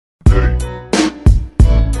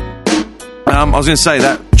I was going to say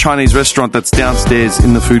that Chinese restaurant that's downstairs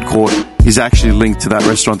in the food court is actually linked to that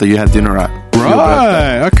restaurant that you had dinner at.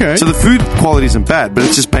 Right, okay. So the food quality isn't bad, but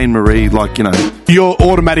it's just Bain Marie, like, you know. Your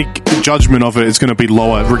automatic judgment of it is going to be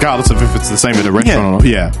lower, regardless of if it's the same at a restaurant or not.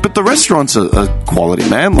 Yeah. But the restaurants are quality,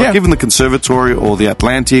 man. Like, even the Conservatory or the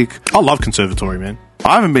Atlantic. I love Conservatory, man.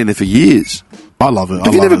 I haven't been there for years. I love it.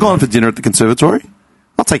 Have you never gone for dinner at the Conservatory?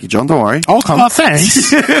 I'll take you, John. Don't worry. I'll come. Oh,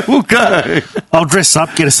 thanks. We'll go. I'll dress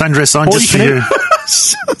up, get a sundress on just for you.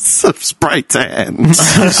 Some spray tan.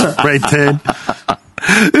 Spray tan.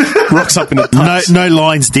 Rocks up in the tux. No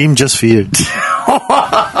lines, Dim, just for you.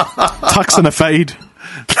 Tux and a fade.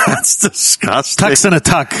 That's disgusting. Tux and a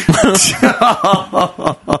tuck.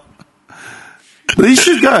 You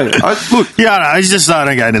should go. Look, I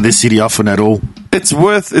don't go into this city often at all. it's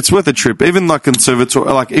worth a trip. Even like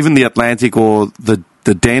Conservatory, like even the Atlantic or the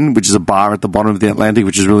Den, which is a bar at the bottom of the Atlantic,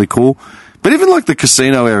 which is really cool. But even like the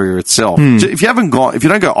casino area itself, if you don't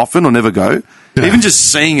go often or never go, even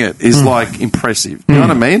just seeing it is like impressive. You know what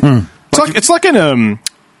I mean? It's like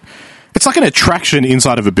an attraction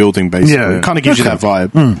inside of a building, basically. Yeah. It kind of gives you that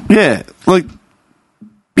vibe. Yeah, like.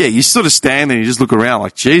 Yeah, you sort of stand there and you just look around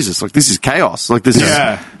like, Jesus, like this is chaos. Like there's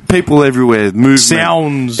just people everywhere, movement.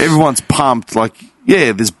 Sounds. Everyone's pumped. Like,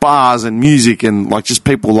 yeah, there's bars and music and like just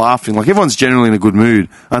people laughing. Like everyone's generally in a good mood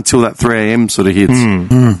until that 3 a.m. sort of hits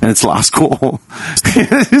and it's last call.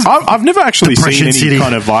 I've never actually seen any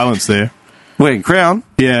kind of violence there. Where, in Crown?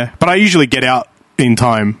 Yeah, but I usually get out in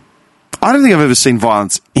time. I don't think I've ever seen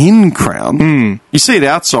violence in Crown. You see it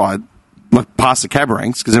outside, like past the cab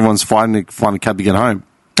ranks because everyone's find a cab to get home.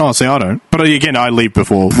 Oh, see, I don't. But again, I leave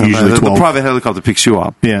before usually 12. The private helicopter picks you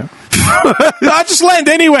up. Yeah. I just land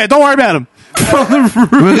anywhere. Don't worry about him. we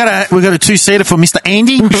got a 2-seater for Mr.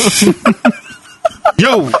 Andy.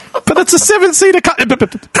 Yo, but it's a 7-seater car.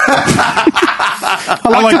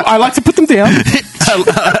 I like to put them down.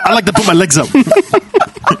 I like to put my legs up.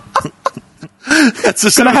 That's a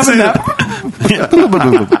Can I have a nap?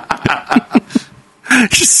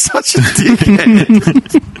 You're such a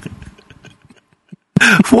dickhead.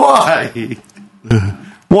 Why?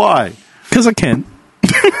 Why? Because I can.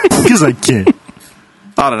 Because I can.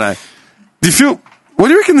 I don't know. What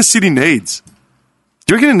do you reckon the city needs? Do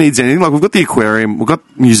you reckon it needs anything? Like, we've got the aquarium, we've got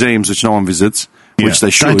museums which no one visits, which they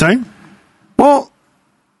should. Don't. Well,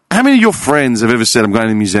 how many of your friends have ever said, I'm going to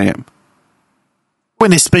the museum? When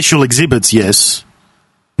there's special exhibits, yes.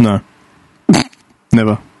 No.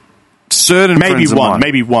 Never. Certain friends of mine.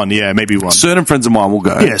 Maybe one. Certain friends of mine will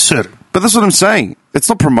go. Yeah, certain. But that's what I'm saying. It's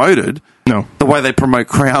not promoted. No. The way they promote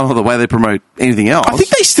Crown or the way they promote anything else. I think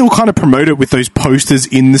they still kind of promote it with those posters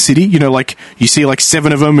in the city. You know, like you see like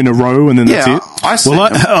 7 of them in a row and then that's it. I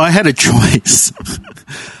had a choice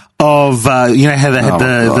of, you know how they had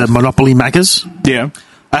the Monopoly Maccas? Yeah.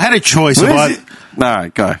 I had a choice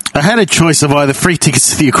No, go. I had a choice of either free tickets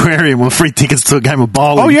to the aquarium or free tickets to a game of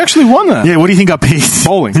bowling. Oh, you actually won that? Yeah, what do you think I picked?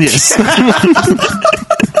 Bowling. Yes.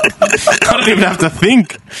 I don't even have to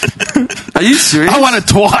think. Are you serious? I won it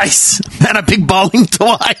twice, and I picked bowling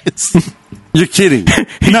twice. You're kidding.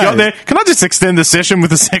 He got there. Can I just extend the session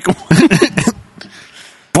with a second one?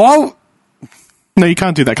 Bowl? No, you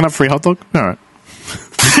can't do that. Can I have a free hot dog? All right.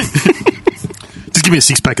 Just give me a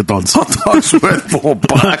 6-pack of Dons. Hot dog's worth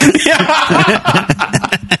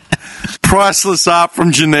 $4. Priceless art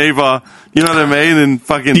from Geneva. You know what I mean? And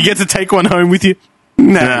fucking. You get to take one home with you?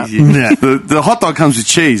 Nah. The hot dog comes with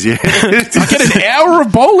cheese, yeah. I get an hour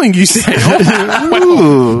of bowling, you say.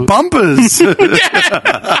 Ooh, bumpers.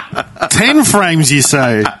 10 frames, you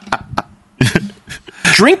say.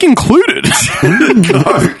 Drink included.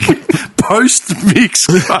 Coke. Post-mix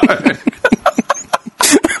Coke.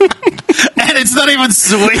 And it's not even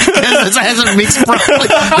sweet because it hasn't mixed properly.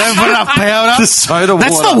 They haven't put enough powder. The soda water.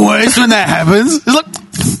 That's the worst when that happens. It's like,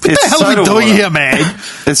 what the hell are we doing here, man?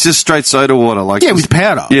 It's just straight soda water. With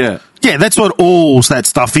powder. Yeah. Yeah, that's what all that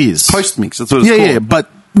stuff is. Post-mix, that's what it's called. Yeah, but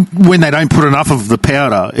when they don't put enough of the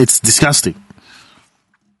powder, it's disgusting.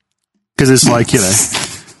 Because it's like, you know.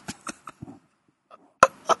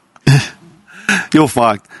 You're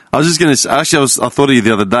fucked. I was just going to... Actually, I thought of you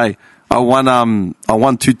the other day. I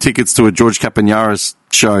won 2 tickets to a George Capagnara's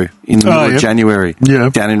show in the middle of January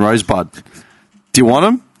down in Rosebud. Do you want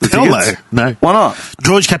them? Hell no. Why not?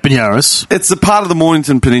 George Capagnara's. It's a part of the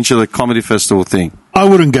Mornington Peninsula Comedy Festival thing. I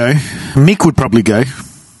wouldn't go. Mick would probably go.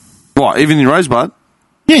 What, even in Rosebud?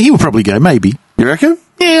 Yeah, he would probably go, maybe. You reckon?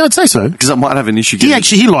 Yeah, I'd say so. Because I might have an issue getting...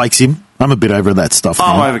 He likes him. I'm a bit over that stuff.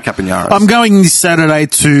 I'm over Capagnara's. I'm going this Saturday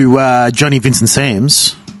to Johnny Vincent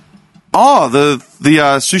Sam's. Oh, the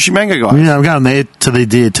sushi manga guy. Yeah, I'm going there to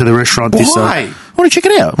the restaurant. Why? want to check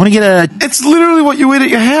it out. I want to get a... It's literally what you eat at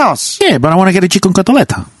your house. Yeah, but I want to get a chicken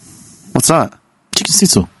cotoletta. What's that? Chicken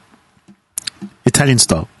schnitzel. Italian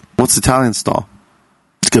style. What's Italian style?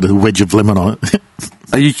 It's got a wedge of lemon on it.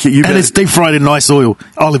 Are you And it's deep fried in nice oil,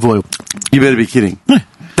 olive oil. You better be kidding. Yeah.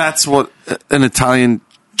 That's what an Italian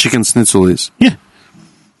chicken schnitzel is. Yeah.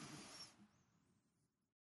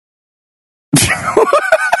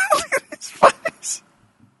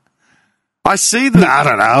 I see the... I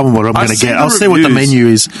don't know what I'm going to get. the I'll see what the reviews. menu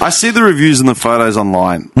is. I see the reviews and the photos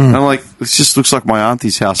online. And I'm like, this just looks like my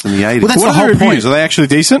auntie's house in the 80s. Well, that's What the are whole the reviews? point. Are they actually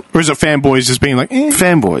decent? Or is it fanboys just being like, eh?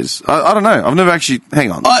 Fanboys. I don't know. I've never actually...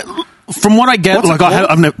 Hang on. From what I get, What's like it called?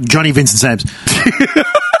 I've never, Johnny Vincent Sam's.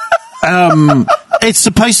 It's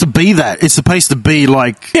supposed to be that. It's supposed to be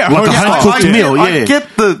like Yeah, a yeah, home cooked I meal. get- Yeah, I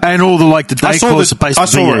get the- and all the decor is supposed to be. I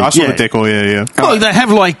saw yeah. the decor, yeah. Well, they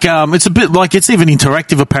have it's a bit like it's even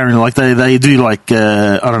interactive apparently. Like they do like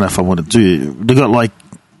I don't know if I want to do. They got like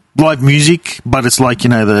live music, but it's like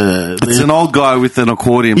It's an old guy with an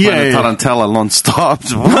accordion playing Yeah, a yeah. tarantella non-stop.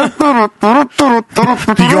 You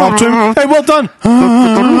go up to him, hey, well done.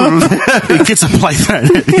 it gets a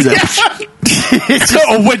playthrough. It's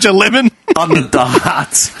got a wedge of lemon. on the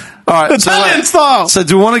darts. All right, Italian style. So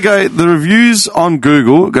do you want to go... The reviews on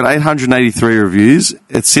Google got 883 reviews.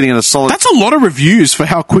 It's sitting at a solid... That's a lot of reviews for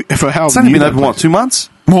how quick, for how It's only new been that open, place what, 2 months?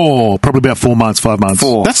 More, probably about 4 months, 5 months.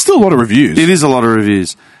 4. That's still a lot of reviews. It is a lot of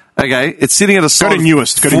reviews. Okay, it's sitting at a solid...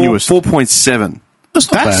 newest, go to newest. 4.7.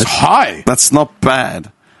 That's not That's bad. high. That's not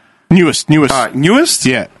bad. Newest. All right, newest?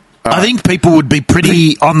 Yeah. I think people would be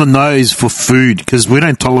pretty on the nose for food because we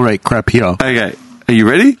don't tolerate crap here. Okay, are you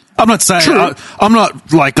ready? I'm not saying I'm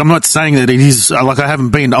not saying that it is like I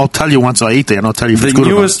haven't been. I'll tell you once I eat there, and I'll tell you if The it's good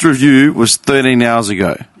newest review was 13 hours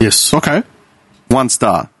ago. or not. Yes. Okay. 1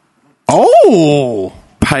 star. Oh.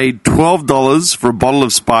 Paid $12 for a bottle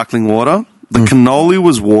of sparkling water. The cannoli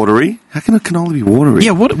was watery. How can a cannoli be watery?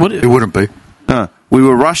 Yeah. What? It wouldn't be. We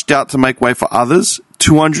were rushed out to make way for others.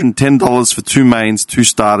 $210 for 2 mains, 2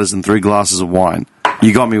 starters, and 3 glasses of wine.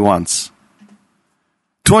 You got me once.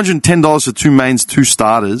 $210 for 2 mains, 2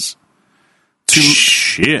 starters.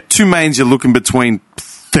 Shit. 2 mains, you're looking between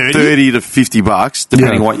 30 to $50,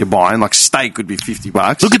 depending on what you're buying. Like steak would be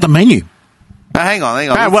 $50. Look at the menu. Hang on. Hang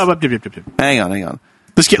on.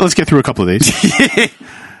 Let's get through a couple of these.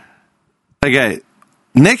 Okay.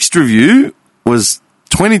 Next review was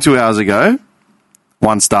 22 hours ago.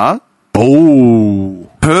 1 star. Oh.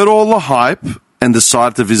 Heard all the hype and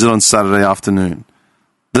decided to visit on Saturday afternoon.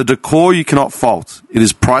 The decor you cannot fault. It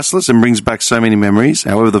is priceless and brings back so many memories.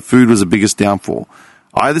 However, the food was the biggest downfall.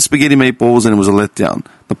 I had the spaghetti meatballs and it was a letdown.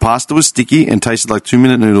 The pasta was sticky and tasted like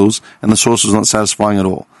 2-minute noodles, and the sauce was not satisfying at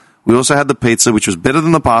all. We also had the pizza, which was better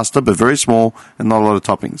than the pasta, but very small and not a lot of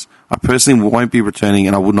toppings. I personally won't be returning,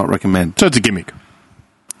 and I would not recommend. So it's a gimmick.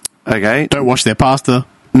 Okay. Don't wash their pasta.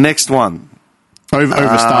 Next one.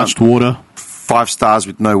 Overstarched water. 5 stars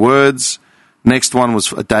with no words. Next one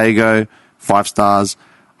was a day ago. 5 stars.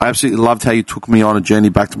 I absolutely loved how you took me on a journey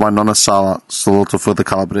back to my nonna Salotto for the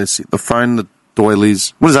Calabresi. The phone, the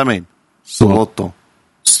doilies. What does that mean? Salotto.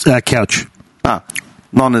 Couch.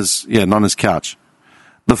 Nonna's couch.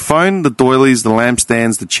 The phone, the doilies, the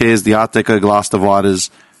lampstands, the chairs, the Art Deco glass dividers.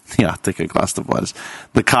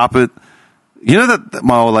 The carpet. You know that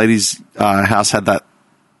my old lady's house had that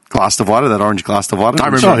glass divider, that orange glass divider? I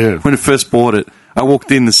remember. Oh, yeah. When I first bought it, I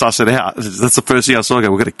walked in and sussed it out. That's the first thing I saw. I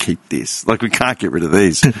go, we've got to keep this. Like, we can't get rid of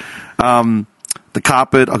these. The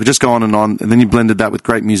carpet, I could just go on. And then you blended that with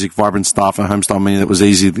great music, vibrant staff, and a homestyle menu that was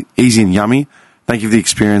easy and yummy. Thank you for the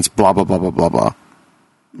experience, blah, blah, blah, blah, blah, blah.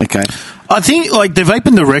 Okay. I think like they've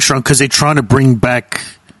opened the restaurant because they're trying to bring back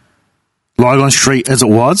Lygon Street as it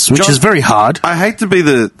was, which John, is very hard. I hate to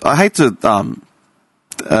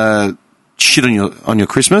shit on your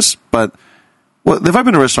Christmas, but they've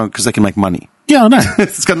opened a restaurant because they can make money. Yeah, I know.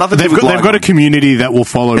 It's got nothing to They've do with got, they've got a community that will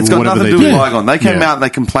follow It's got whatever nothing they to do do. with Lygon. They came out and they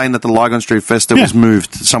complained that the Lygon Street Festa was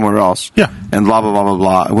moved somewhere else. Yeah. And blah, blah, blah, blah,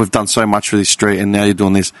 blah. And we've done so much for this street, and now you're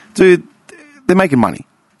doing this. Dude, they're making money.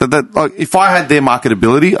 Like, if I had their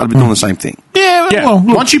marketability, I'd be doing the same thing. Yeah, Yeah. well,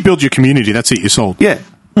 look, Once you build your community, that's it. You're sold. Yeah.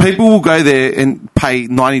 People will go there and pay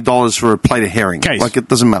 $90 for a plate of herring. Case. Like, it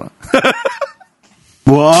doesn't matter.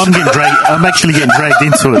 well, I'm actually getting dragged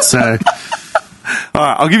into it, so All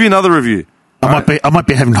right, I'll give you another review. I might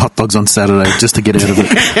be having hot dogs on Saturday just to get out of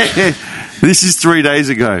it. This is 3 days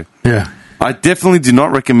ago. Yeah. I definitely do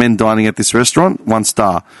not recommend dining at this restaurant. 1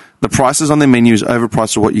 star. The prices on their menu is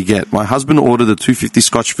overpriced for what you get. My husband ordered a $2.50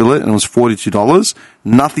 Scotch fillet and it was $42.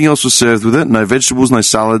 Nothing else was served with it. No vegetables, no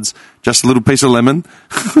salads, just a little piece of lemon.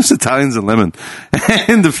 It's Italians and lemon.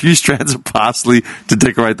 And a few strands of parsley to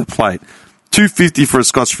decorate the plate. $2.50 for a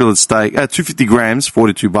Scotch fillet steak. 250 grams,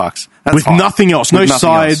 $42. That's With high. nothing else, no With nothing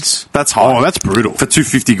sides. else. That's high. Oh, that's brutal. For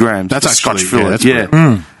 250 grams. That's for Scotch actually- fillet. yeah,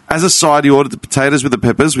 that's As a side, he ordered the potatoes with the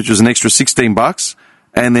peppers, which was an extra $16.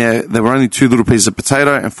 And there were only 2 little pieces of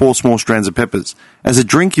potato and 4 small strands of peppers. As a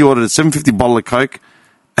drink, he ordered a $7.50 bottle of Coke,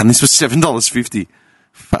 and this was $7.50.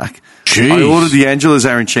 Fuck. Jeez. I ordered the Angela's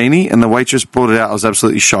arancini, and the waitress brought it out. I was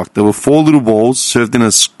absolutely shocked. There were 4 little balls served in a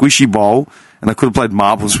squishy bowl, and I could have played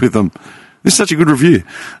marbles with them. This is such a good review.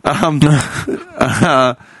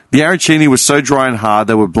 The arancini was so dry and hard,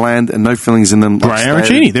 they were bland and no fillings in them. Like Dry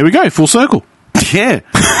arancini. There we go. Full circle. Yeah.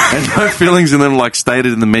 And no fillings in them like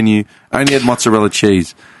stated in the menu. Only had mozzarella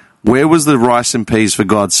cheese. Where was the rice and peas, for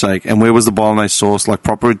God's sake? And where was the bolognese sauce like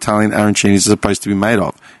proper Italian arancinis are supposed to be made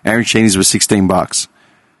of? Arancinis were $16.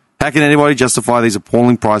 How can anybody justify these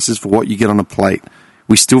appalling prices for what you get on a plate?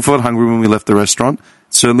 We still felt hungry when we left the restaurant.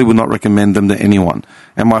 Certainly would not recommend them to anyone.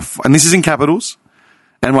 And this is in capitals.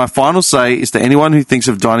 And my final say is to anyone who thinks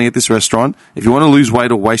of dining at this restaurant, if you want to lose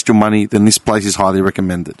weight or waste your money, then this place is highly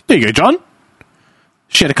recommended. There you go, John.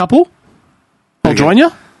 Shed a couple. I'll join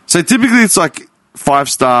you. So typically it's like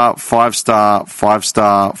 5-star, 5-star,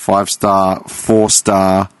 5-star, 5-star,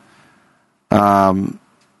 4-star.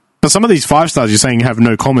 But some of these 5 stars you're saying have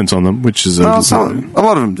no comments on them, which is A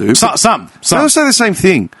lot of them do. Some. They all say the same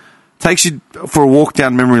thing. Takes you for a walk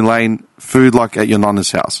down memory lane, food like at your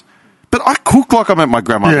nonna's house. But I cook like I'm at my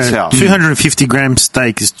grandmother's house. 250 gram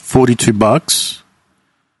steak is $42.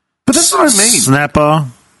 But that's what I mean. Snapper.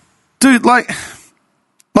 Dude, like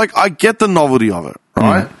I get the novelty of it,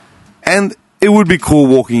 right? And it would be cool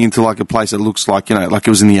walking into like a place that looks like, like it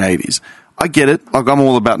was in the 80s. I get it. Like, I'm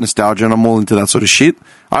all about nostalgia and I'm all into that sort of shit.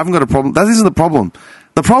 I haven't got a problem. That isn't the problem.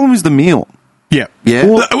 The problem is the meal. Yeah. Yeah.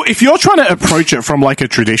 Well, if you're trying to approach it from like a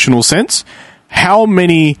traditional sense, how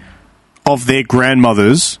many of their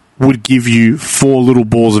grandmothers would give you 4 little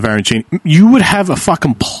balls of arancini? You would have a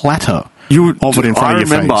fucking platter of it in front of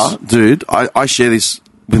your face. Dude, I share this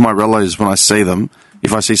with my relatives when I see them.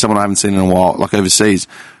 If I see someone I haven't seen in a while, like overseas,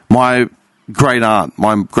 my great aunt,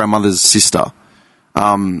 my grandmother's sister,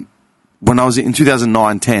 when I was in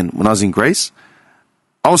 2009-10, when I was in Greece,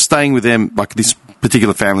 I was staying with them, like this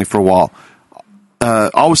particular family, for a while.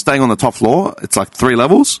 I was staying on the top floor. It's like 3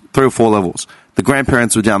 or 4 levels. The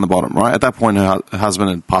grandparents were down the bottom, right? At that point, her husband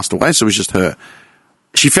had passed away, so it was just her.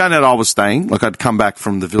 She found out I was staying, like I'd come back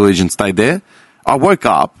from the village and stayed there. I woke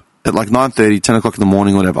up at like 9:30, 10 o'clock in the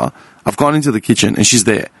morning, whatever. I've gone into the kitchen and she's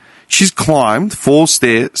there. She's climbed 4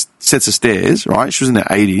 sets of stairs, right? She was in her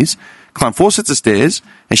 80s. Climbed 4 sets of stairs,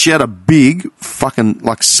 and she had a big fucking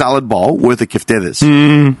like salad bowl worth of keftedes.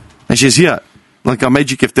 And she's here. Like, I made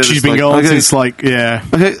you keftedes. She's been going since yeah.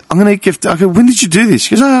 Okay, I'm going to eat keftedes. Okay, when did you do this?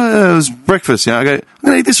 She goes, it was breakfast. I go, I'm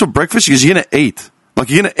going to eat this for breakfast. She goes, you're going to eat. Like,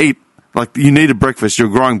 you're going to eat. Like, you need a breakfast. You're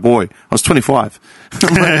a growing boy. I was 25.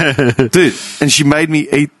 I'm like, dude. And she made me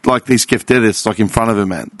eat, like, these keftedes, like, in front of her,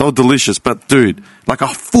 man. They were delicious. But, dude, like a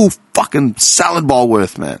full fucking salad bowl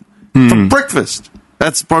worth, man. For breakfast.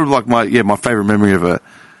 That's probably, like, my favorite memory of her.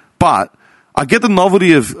 But I get the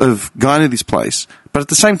novelty of going to this place. But at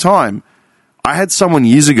the same time, I had someone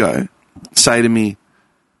years ago say to me,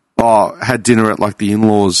 had dinner at, like, the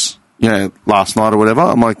in-laws, last night or whatever.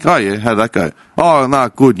 I'm like, oh, yeah, how'd that go? Oh, no,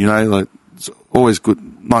 good, like, it's always good,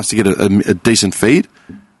 nice to get a decent feed.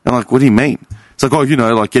 I'm like, what do you mean? It's like,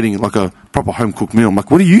 like getting, like, a proper home-cooked meal. I'm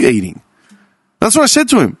like, what are you eating? That's what I said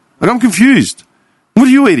to him. Like, I'm confused. What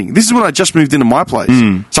are you eating? This is when I just moved into my place.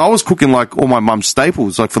 So I was cooking, like, all my mum's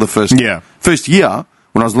staples, like, for the first year,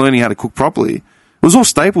 when I was learning how to cook properly. It was all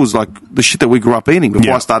staples, like, the shit that we grew up eating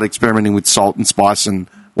before I started experimenting with salt and spice and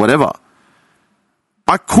whatever.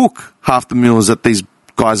 I cook half the meals that these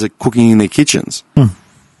guys are cooking in their kitchens.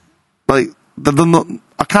 Like,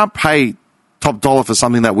 I can't pay top dollar for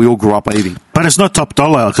something that we all grew up eating. But it's not top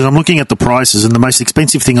dollar, because I'm looking at the prices, and the most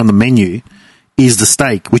expensive thing on the menu is the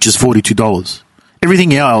steak, which is $42.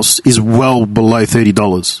 Everything else is well below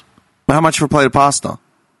 $30. How much for a plate of pasta?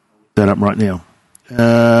 That up right now.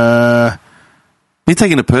 You're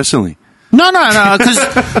taking it personally. No,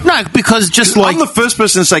 because just like I'm the first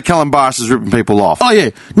person to say Callum Barris is ripping people off. Oh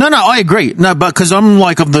yeah, no, I agree. No, but because I'm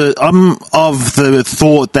of the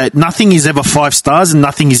thought that nothing is ever 5 stars and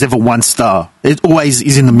nothing is ever 1 star. It always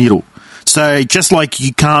is in the middle. So just like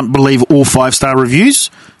you can't believe all 5-star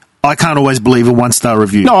reviews, I can't always believe a 1-star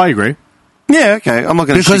review. No, I agree. Yeah, okay. I'm not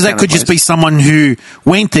going to because that could just be someone who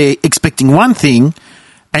went there expecting one thing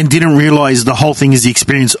and didn't realise the whole thing is the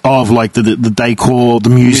experience of, like, the decor, the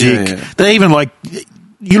music. Yeah. They even, like,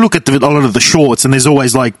 you look at a lot of the shorts, and there's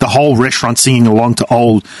always like the whole restaurant singing along to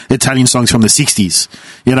old Italian songs from the 60s.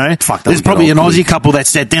 You know, there's probably an Aussie couple that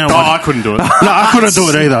sat down. Oh, I couldn't do it. No, I couldn't do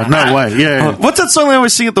it either. No way. Yeah. What's that song they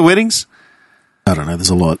always sing at the weddings? I don't know. There's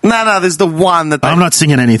a lot. No, there's the one that I'm not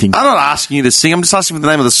singing anything. I'm not asking you to sing. I'm just asking for the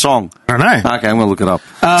name of the song. I don't know. Okay, I'm going to look it up.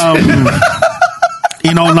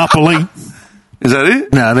 In old Napoli. Is that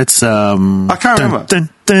it? No, that's I can't remember.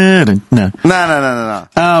 No.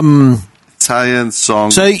 Italian song.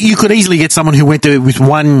 So you could easily get someone who went there with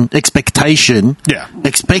one expectation,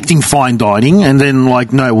 expecting fine dining, and then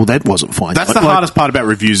like, no, well, that wasn't fine. That's the hardest part about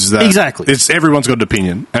reviews. Is that exactly. Everyone's got an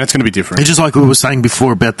opinion, and it's going to be different. It's just like we were saying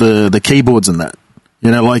before about the keyboards and that. You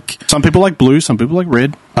know, like some people like blue, some people like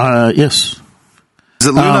red. Yes. Is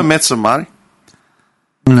it Luna Mezza, Marty?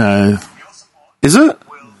 No. Is it?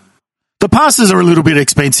 The pastas are a little bit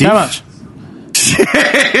expensive. How much?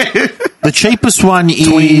 The cheapest one is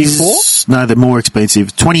 24? No, they're more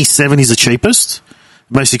expensive. 27 is the cheapest.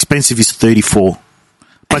 Most expensive is 34.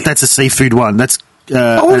 But that's a seafood one. That's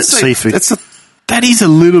seafood. That is a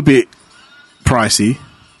little bit pricey.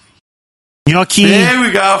 Gnocchi. There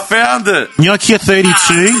we go. I found it. Gnocchi are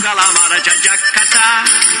 32.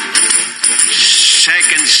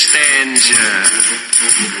 Second stanza.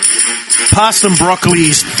 Pasta and broccoli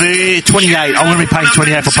is 28. I'm going to be paying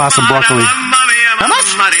 28 for pasta and broccoli. How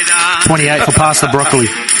much? 28 for pasta broccoli.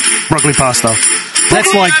 Broccoli pasta.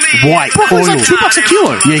 That's like white Broccoli's oil. like $2 a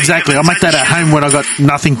kilo. Yeah, exactly. I'll make that at home when I've got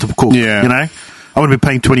nothing to cook. Yeah. You know? I would be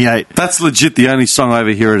paying 28. That's legit the only song I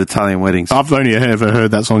ever hear at Italian weddings. I've only ever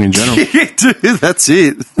heard that song in general. Dude, that's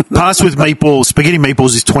it. Pasta with meatballs, spaghetti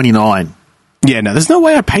meatballs is 29. Yeah, no, there's no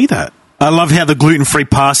way I'd pay that. I love how the gluten-free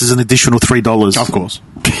pasta is an additional $3. Of course.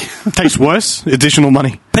 Tastes worse, additional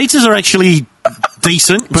money. Pizzas are actually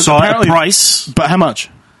decent, But so apparently- price. But how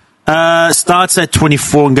much? Starts at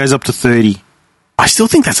 24 and goes up to 30. I still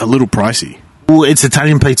think that's a little pricey. Well, it's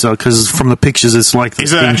Italian pizza because from the pictures it's like the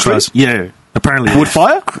Is it thin actually? crust. Yeah, apparently. Wood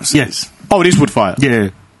fire? Yes. Oh, it is wood fire. Yeah.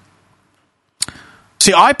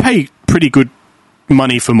 See, I pay pretty good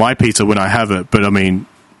money for my pizza when I have it, but I mean,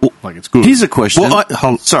 like it's good. Here's a question.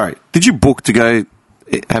 Well, Sorry. Did you book to go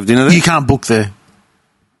have dinner there? You can't book there.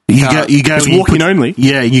 You go It's in, walk-in only?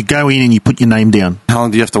 Yeah, you go in and you put your name down. How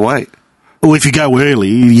long do you have to wait? Or if you go early,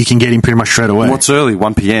 you can get in pretty much straight away. What's early?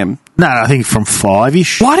 1 p.m.? No, I think from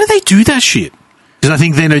 5-ish. Why do they do that shit? Because I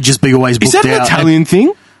think then it'd just be always booked Is that out. an Italian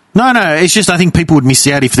thing? No, it's just I think people would miss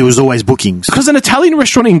out if there was always bookings. Because an Italian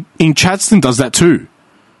restaurant in Chadstone does that too.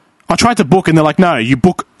 I tried to book and they're like, no, you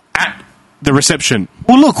book at the reception.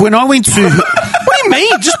 Well, look, when I went to... What do you mean?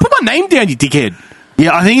 Just put my name down, you dickhead.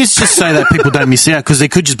 Yeah, I think it's just so that people don't miss out because there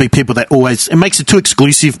could just be people that always... It makes it too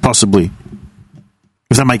exclusive, possibly.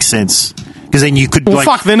 If that makes sense. Because then you could... Well,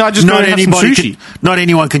 fuck, then I just go and have some sushi. Not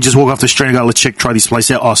anyone can just walk off the street and go, let's try this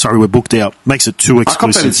place out. Oh, sorry, we're booked out. Makes it too I copped that in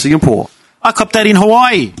exclusive. Singapore. I copped that in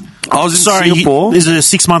Hawaii. I was in Singapore. There's a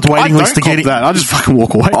 6-month waiting list to get it. that. I just fucking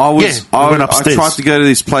walk away. I we went I upstairs. tried to go to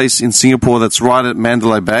this place in Singapore that's right at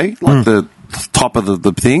Mandalay Bay, like the top of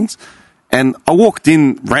the things. And I walked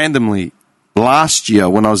in randomly last year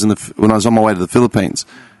when I was on my way to the Philippines,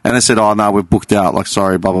 and they said, "Oh no, we're booked out. Like,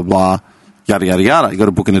 sorry, blah blah blah, yada yada yada. You got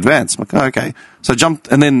to book in advance." I'm like, oh, okay. So I jumped,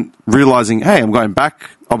 and then realizing, hey, I'm going back.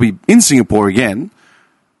 I'll be in Singapore again.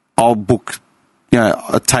 I'll book,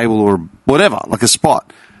 a table or whatever, like a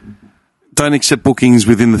spot. Don't accept bookings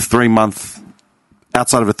within the 3-month,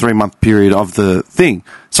 outside of a 3-month period of the thing.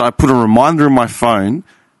 So I put a reminder in my phone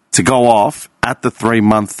to go off at the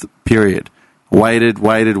 3-month period. Waited,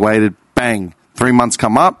 bang. 3 months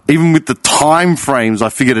come up. Even with the time frames, I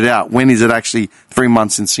figured it out. When is it actually 3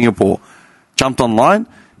 months in Singapore? Jumped online.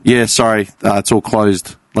 Yeah, sorry, it's all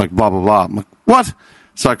closed. Like, blah, blah, blah. I'm like, what?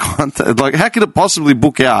 So I contacted, like, how could it possibly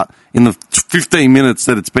book out in the 15 minutes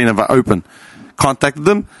that it's been open? Contacted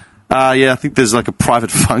them. Yeah, I think there's like a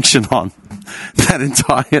private function on that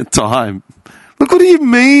entire time. Look, what do you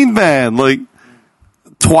mean, man? Like,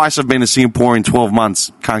 twice I've been to Singapore in 12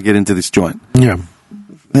 months. Can't get into this joint. Yeah.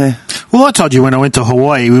 Well, I told you when I went to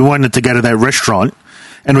Hawaii, we wanted to go to that restaurant,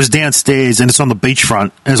 and it was downstairs, and it's on the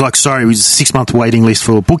beachfront. And it's like, sorry, it was a 6-month waiting list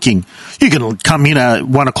for a booking. You can come in at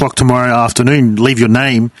 1 o'clock tomorrow afternoon, leave your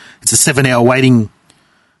name. It's a 7-hour waiting.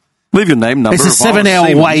 Leave your name, number. It's a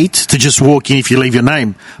 7-hour wait to just walk in if you leave your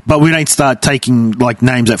name. But we don't start taking like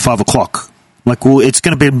names at 5 o'clock. Like, well, it's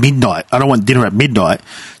going to be midnight. I don't want dinner at midnight.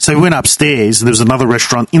 So we went upstairs, and there was another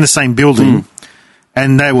restaurant in the same building,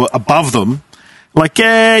 and they were above them. Like,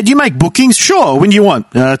 do you make bookings? Sure. When do you want?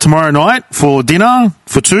 Tomorrow night for dinner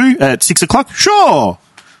for 2 at 6 o'clock? Sure.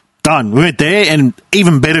 Done. We went there, and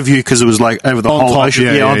even better view because it was like over the whole ocean.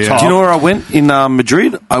 Yeah, on top. Do you know where I went in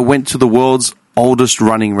Madrid? I went to the world's oldest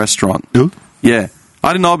running restaurant. Ooh. Yeah.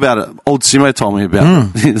 I didn't know about it. Old Simo told me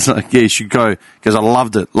about it. It's like, yeah, you should go. Because I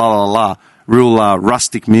loved it. La, la, la. Real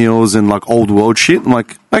rustic meals and like old world shit. I'm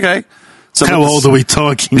like, okay. So How old are we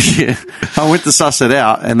talking? Yeah. I went to suss it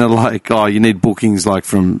out and they're like, oh, you need bookings like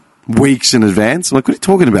from weeks in advance. I'm like, what are you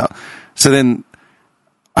talking about? So then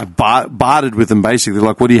I bartered with them basically.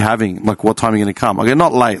 Like, what are you having? Like, what time are you going to come? I go,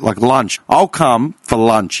 not late, like lunch. I'll come for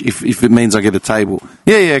lunch if it means I get a table.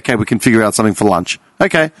 Yeah, okay, we can figure out something for lunch.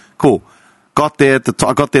 Okay, cool. Got there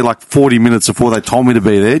I got there like 40 minutes before they told me to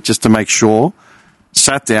be there just to make sure.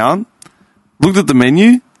 Sat down, looked at the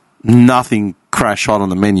menu, nothing crash hot on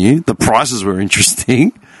the menu. The prices were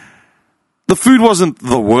interesting. The food wasn't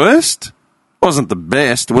the worst. Wasn't the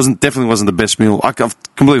best. Definitely wasn't the best meal. I've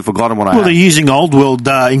completely forgotten what I Well, had. they're using old world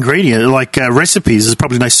ingredient, like recipes. There's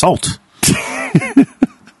probably no salt.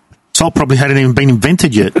 Salt probably hadn't even been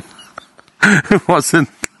invented yet. It wasn't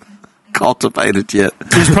cultivated yet.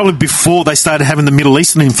 It was probably before they started having the Middle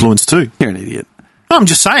Eastern influence too. You're an idiot. I'm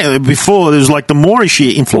just saying, before there was like the Moorish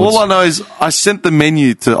influence. All I know is I sent the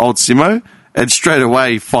menu to old Simo and straight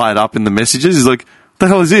away he fired up in the messages. He's like, what the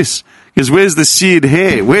hell is this? He goes, where's the seared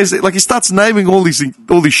hair? Where's it? Like, he starts naming all this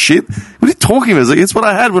shit. What are you talking about? He's like, it's what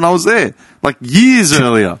I had when I was there, like years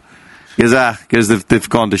earlier. He goes, because they've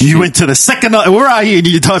gone to shit. You went to the second, where are you?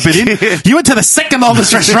 Did you type it in? Yeah. You went to the second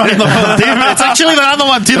oldest restaurant in the world. Damn it. It's actually the other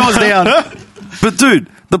one 10 hours down. But dude,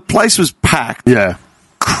 the place was packed. Yeah.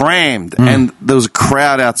 Crammed, and there was a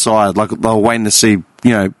crowd outside, like they were waiting to see,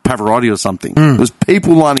 Pavarotti or something. There was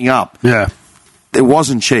people lining up. Yeah. It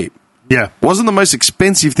wasn't cheap. Yeah. It wasn't the most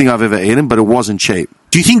expensive thing I've ever eaten, but it wasn't cheap.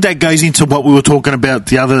 Do you think that goes into what we were talking about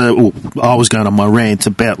the other? I was going on my rant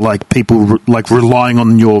about like people like relying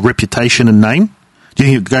on your reputation and name. Do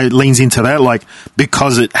you think it leans into that? Like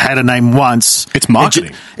because it had a name once, It's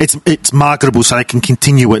marketing. It's marketable, so they can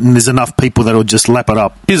continue it, and there's enough people that'll just lap it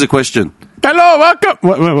up. Here's a question. Hello, welcome.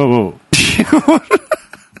 Whoa.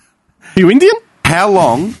 You Indian? How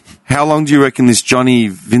long do you reckon this Johnny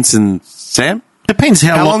Vincent Sam? Depends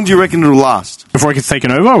How long do you reckon it'll last? Before it gets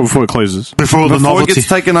taken over or before it closes? before the Before it novelty. gets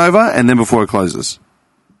taken over and then before it closes?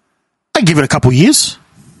 I give it a couple of years.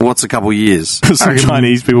 What's a couple of years? Some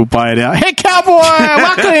Chinese people buy it out. Hey, cowboy,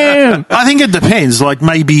 welcome. I think it depends. Like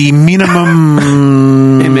maybe minimum.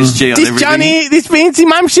 MSG on This everything. Johnny, this fancy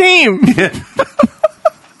mum shame.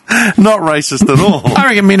 Not racist at all. I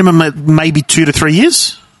reckon minimum maybe 2 to 3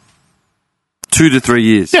 years. 2 to 3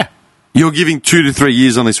 years. Yeah. You're giving 2 to 3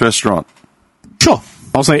 years on this restaurant. Sure.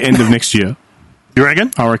 I'll say end of next year. You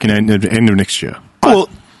reckon? I reckon end of next year. Well,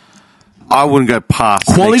 I wouldn't go past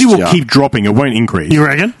Quality next will year. keep dropping. It won't increase. you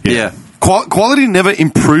reckon? Yeah. Quality never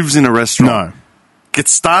improves in a restaurant. No. It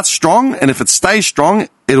starts strong, and if it stays strong,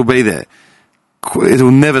 it'll be there. It'll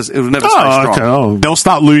never stay strong. Okay. Oh. They'll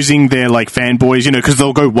start losing their like fanboys, because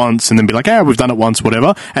they'll go once and then be like, we've done it once,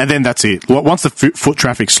 whatever, and then that's it. Once the foot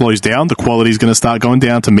traffic slows down, the quality's going to start going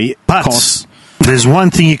down to meet But costs. there's one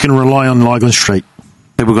thing you can rely on Lygon Street.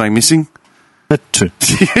 People going missing. That 2.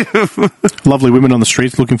 Lovely women on the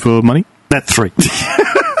streets looking for money. That 3.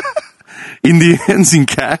 Indians in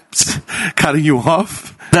caps cutting you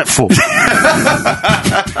off. That 4.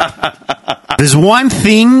 There's one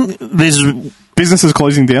thing. There's Businesses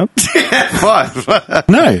closing down. 5.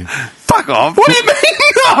 no. Fuck off. What do you mean?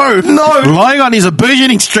 No. Lygon is a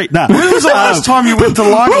burgeoning street. No. When was the last time you went to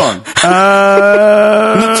Lygon?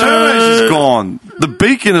 The Turner's is gone. The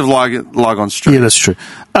beacon of Lygon Street. Yeah, that's true.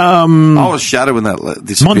 I was shattered when that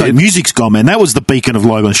disappeared. Mondo Music's gone, man. That was the beacon of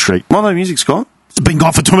Lygon Street. Mondo Music's gone? It's been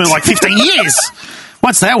gone for like 15 years.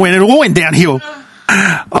 Once that went, it all went downhill.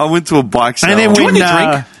 I went to a bike sale. And then Do you when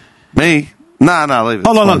want a drink? Me? No, leave it.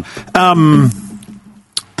 hold on.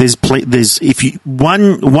 There's if you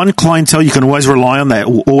one clientele you can always rely on that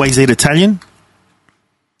will always eat Italian.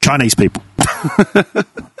 Chinese people.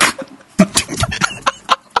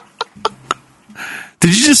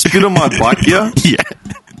 Did you just spit on my bike here? Yeah.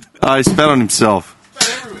 He spat on himself.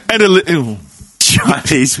 And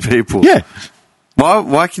Chinese people. yeah.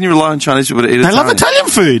 Why can you rely on Chinese people to eat They love Italian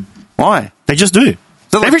food. Why? They just do. Is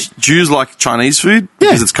that like Jews like Chinese food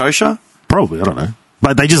because it's kosher? Probably, I don't know.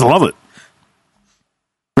 But they just love it.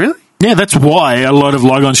 Really? Yeah, that's why a lot of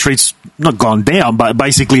Lygon Street's not gone down, but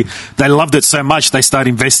basically they loved it so much they started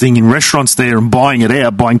investing in restaurants there and buying it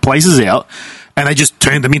out, buying places out, and they just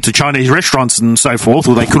turned them into Chinese restaurants and so forth,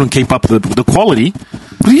 or they couldn't keep up the quality.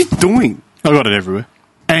 What are you doing? I got it everywhere.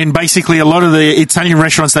 And basically a lot of the Italian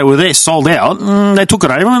restaurants that were there sold out, they took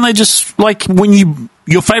it over, and they just, like, when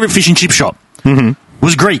your favourite fish and chip shop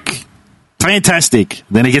was Greek. Fantastic.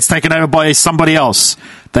 Then it gets taken over by somebody else.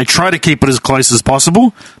 They try to keep it as close as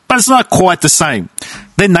possible, but it's not quite the same.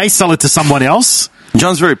 Then they sell it to someone else.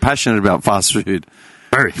 John's very passionate about fast food.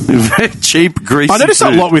 Very. Very cheap, greasy I noticed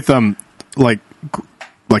food. a lot with like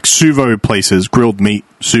suvo places, grilled meat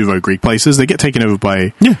suvo Greek places. They get taken over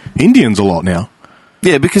by Indians a lot now.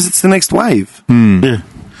 Yeah, because it's the next wave. Yeah.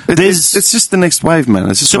 It's just the next wave, man.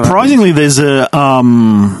 It's just Surprisingly, there's a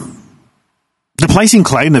the place in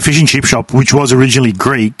Clayton, the fish and chip shop, which was originally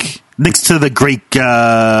Greek, next to the Greek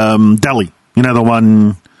deli. You know, the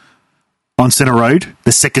one on Centre Road,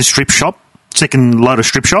 the second load of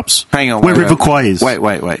strip shops. Hang on, where River Quay is.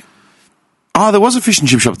 Wait. Oh, there was a fish and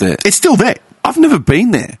chip shop there. It's still there. I've never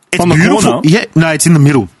been there. It's on the beautiful. corner? Yeah, no, it's in the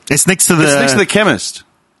middle. It's next to the. It's next to the chemist.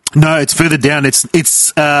 No, it's further down. It's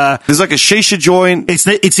There's like a shisha joint.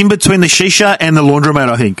 it's in between the shisha and the laundromat,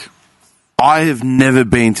 I think. I have never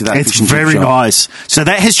been to that It's fish and chip very shop. nice. So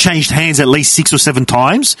that has changed hands at least 6 or 7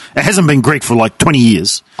 times. It hasn't been Greek for like 20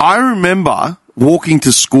 years. I remember walking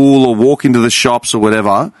to school or walking to the shops or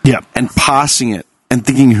whatever Yeah. and passing it and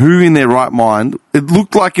thinking, who in their right mind? It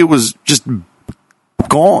looked like it was just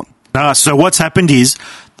gone. So what's happened is,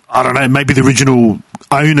 I don't know, maybe the original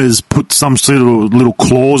owners put some sort of little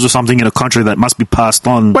clause or something in a contract that must be passed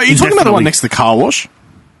on. Wait, you're talking about the one next to the car wash?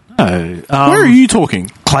 No. Where are you talking?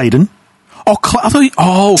 Clayton. I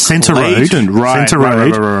thought Centre Road. Clayton, right. Centre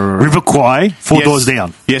Road. River Quay, 4 doors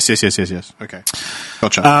down. Yes. Okay.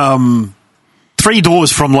 Gotcha. 3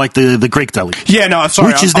 doors from like the Greek deli. Yeah, no,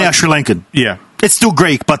 sorry. Which is now Sri Lankan. Yeah. It's still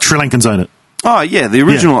Greek, but Sri Lankans own it. Oh, yeah, the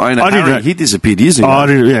original owner, I didn't Harry, know. he disappeared years ago.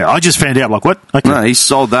 I just found out, like, what? Okay. No, he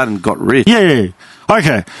sold that and got rich. Yeah.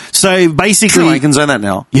 Okay. So Sri basically. Lankans own that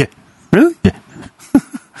now. Yeah. Really? Yeah.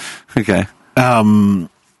 Okay.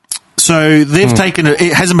 So they've taken it.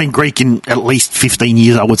 It hasn't been Greek in at least 15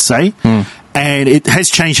 years, I would say. And it has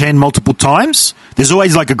changed hand multiple times. There's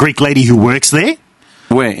always like a Greek lady who works there.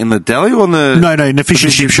 Where? In the deli or in the... No, in the fish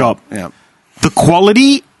and chip shop. Yeah. The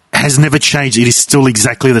quality has never changed. It is still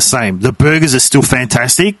exactly the same. The burgers are still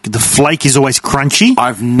fantastic. The flake is always crunchy.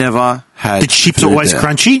 I've never had... The chips are food always there.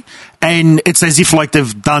 crunchy. And it's as if like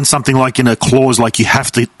they've done something like in a clause, like you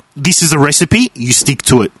have to... This is a recipe, you stick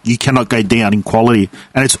to it. You cannot go down in quality.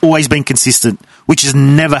 And it's always been consistent, which is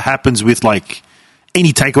never happens with like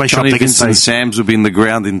any takeaway shop. Johnny They can Vincent say, Sam's will be in the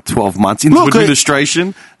ground in 12 months. Into Look,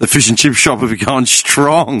 administration, the fish and chip shop will be going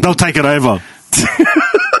strong. they'll take it over.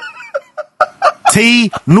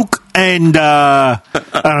 Tea, Nook, and I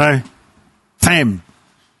don't know, Fam.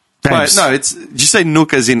 Wait, no, it's... Did you say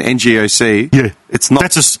Nook as in NGOC? Yeah. It's not...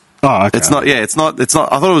 That's okay. It's not... Yeah, it's not... I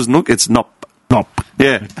thought it was Nook. It's not... Nop.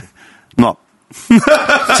 Yeah. Not.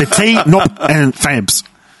 So tea, Nop, and Fam's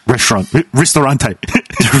restaurant. Ristorante.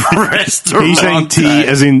 Restaurant. Are you saying T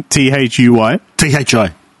as in THUY?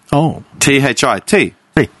 THI. Oh. THI. T.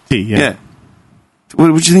 Tea. T, Yeah. What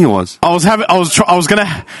did you think it was? I was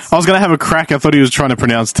gonna have a crack. I thought he was trying to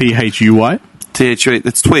pronounce THUY. THI.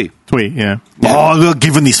 It's Twee. Twee, yeah. Oh, I got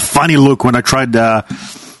given this funny look when I tried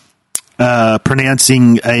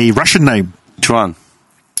pronouncing a Russian name. Which one?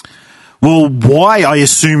 Well, Y I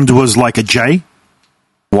assumed was like a J.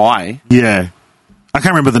 Why? Yeah. I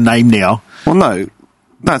can't remember the name now. Well, no,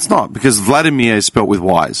 it's not, because Vladimir is spelt with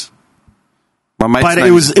Y's. My mate's But name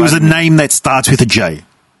it was is a Vladimir. name that starts with a J.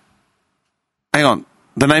 Hang on.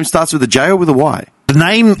 The name starts with a J or with a Y? The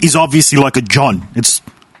name is obviously like a John. It's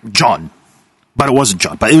John. But it wasn't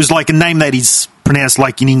John. But it was like a name that is pronounced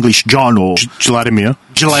like in English John or Vladimir.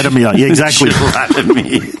 Vladimir. Yeah, exactly.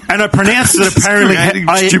 Vladimir. And I pronounced it apparently.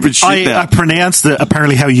 creating stupid shit now. I pronounced it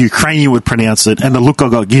apparently how a Ukrainian would pronounce it, and the look I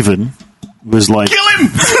got given was like, Kill him!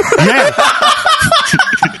 yeah.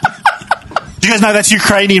 Do you guys know that's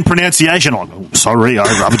Ukrainian pronunciation? I'm like, sorry,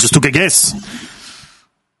 I just took a guess.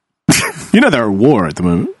 You know they're at war at the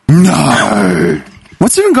moment. No.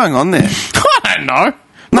 What's even going on there? I don't know.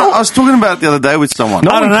 No, I was talking about it the other day with someone.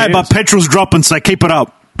 No. I don't know, one cares. but petrol's dropping, so keep it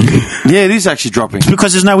up. Yeah, it is actually dropping.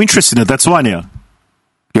 Because there's no interest in it, that's why now.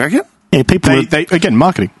 You reckon? Yeah, people are, They again,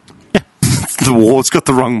 marketing. The war's got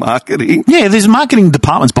the wrong marketing. yeah, there's marketing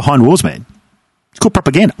departments behind wars, man. It's called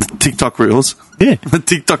propaganda. TikTok reels. Yeah. The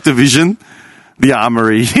TikTok division. The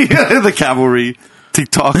armory. The cavalry.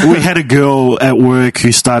 TikTok. We had a girl at work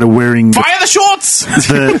who started wearing Fire the shorts!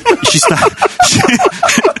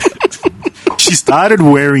 she started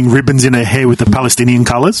wearing ribbons in her hair with the Palestinian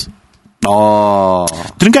colours. Oh.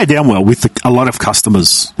 Didn't go down well with a lot of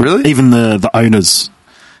customers. Really? Even the owners.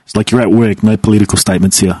 It's like, you're at work, no political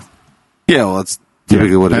statements here. Yeah, well, that's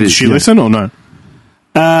typically what it And is. did she listen or no?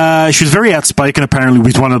 She was very outspoken, apparently,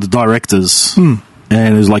 with one of the directors. And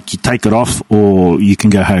it was like, you take it off or you can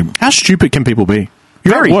go home. How stupid can people be?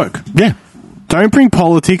 You're Very. at work. Yeah. Don't bring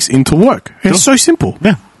politics into work. It's so simple.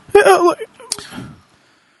 Yeah.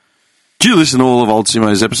 Do you listen to all of Old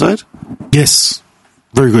Simo's episode? Yes.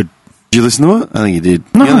 Very good. Did you listen to it? I think you did.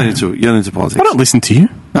 No. You're not into politics. I don't listen to you.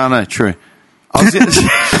 Oh, no, true.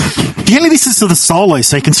 He only listens to the solo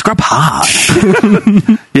so he can scrub hard.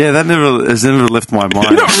 Yeah, that has never left my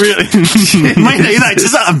mind. Not really. Mate,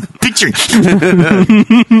 just I'm picturing.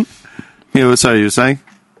 Yeah, so you were saying?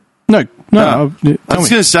 No. I was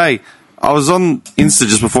going to say, I was on Insta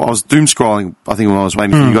just before. I was doom scrolling, I think, when I was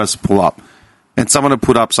waiting for you guys to pull up. And someone had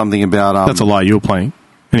put up something about... That's a lie. You were playing.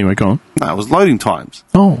 Anyway, go on. No, it was loading times.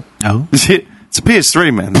 Oh. It's a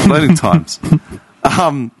PS3, man. It's loading times.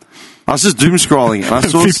 I was just doom scrolling and I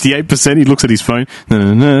saw 58%. He looks at his phone.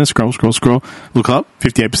 No. Scroll. Look up.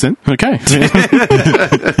 58%. Okay.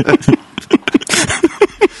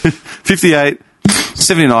 58,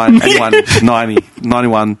 79, 81, 90,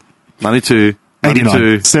 91, 92,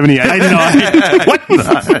 92, 78. 89. What?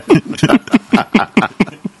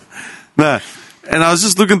 No. And I was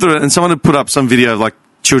just looking through it and someone had put up some video of like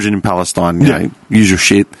children in Palestine, you know, usual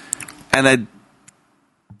shit. And they'd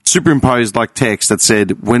superimposed like text that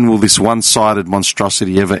said, when will this one-sided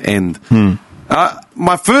monstrosity ever end?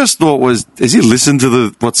 My first thought was, has he listened to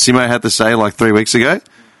what Simo had to say like 3 weeks ago?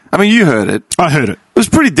 I mean, you heard it. I heard it. It was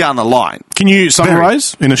pretty down the line. Can you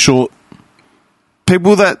summarize in a short...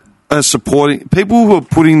 People that are supporting... People who are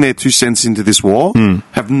putting their 2 cents into this war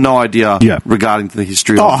have no idea regarding to the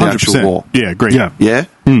history of the actual war. Yeah, agree. Yeah?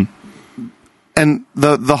 And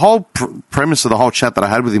the whole premise of the whole chat that I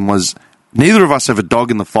had with him was neither of us have a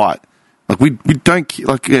dog in the fight. Like, we don't...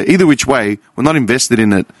 Like, either which way, we're not invested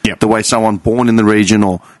in it the way someone born in the region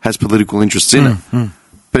or has political interests in it.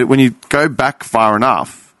 But when you go back far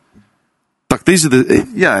enough, like, these are the...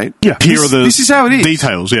 This is how it is.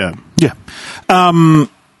 Details, yeah.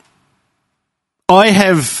 I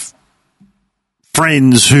have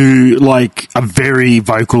friends who, like, are very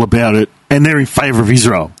vocal about it, and they're in favour of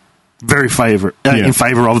Israel. Very in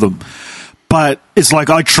favour of them. But it's like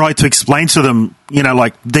I try to explain to them, you know,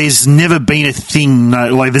 like, there's never been a thing,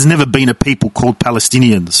 like, there's never been a people called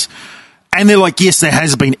Palestinians. And they're like, yes, there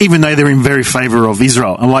has been, even though they're in very favour of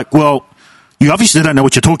Israel. I'm like, well, you obviously don't know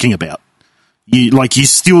what you're talking about. You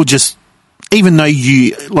still just, even though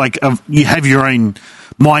you have your own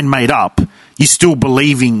mind made up, you're still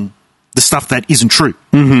believing the stuff that isn't true.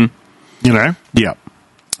 You know? Yeah.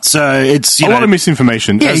 So it's a lot of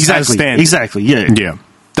misinformation. Yeah, exactly. Yeah.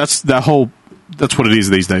 That's what it is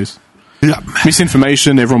these days. Yeah.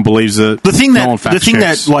 Misinformation. Everyone believes it. The thing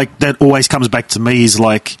that always comes back to me is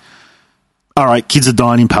like, all right, kids are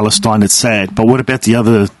dying in Palestine. It's sad, but what about the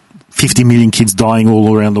other 50 million kids dying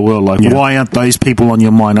all around the world? Like, why aren't those people on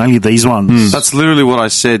your mind? Only these ones. That's literally what I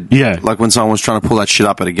said. Yeah. Like when someone was trying to pull that shit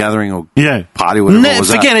up at a gathering or party, whatever it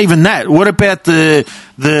was. Forget even that. What about the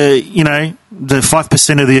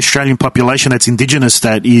 5% of the Australian population that's Indigenous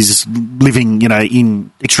that is living,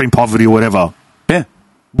 in extreme poverty or whatever? Yeah.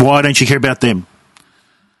 Why don't you care about them?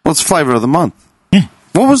 What's flavour of the month? Yeah.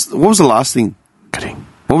 What was the last thing?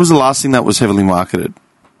 What was the last thing that was heavily marketed?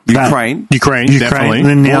 Ukraine, definitely. And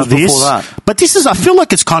then now what was before that? But I feel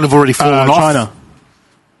like it's kind of already fallen off.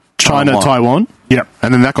 China, Taiwan. Yep.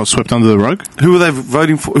 And then that got swept under the rug. Who were they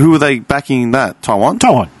voting for? Who were they backing that? Taiwan,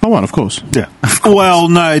 of course. Yeah. Well,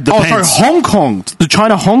 no, it depends. Oh, sorry, Hong Kong. The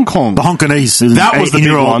China, Hong Kong. The Hongkonese. That was the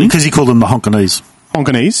big one. Because he called them the Hongkonese.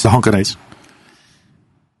 Hongkonese? The Hongkonese.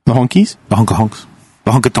 The honkies? The honka-honks.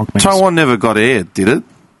 The honka-tonk men. Taiwan never got aired, did it?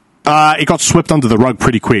 It got swept under the rug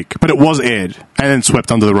pretty quick, but it was aired and then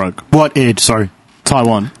swept under the rug. What aired? Sorry.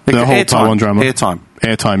 Taiwan. The whole Taiwan drama.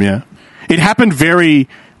 Airtime, yeah. It happened very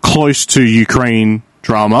close to Ukraine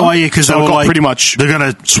drama. Oh, yeah, because so they were got pretty much they're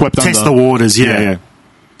going to swept test under. the waters, yeah.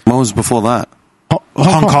 What was before that?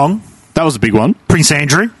 Hong Kong. That was a big one. Prince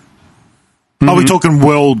Andrew. Are we talking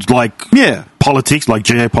world, politics, like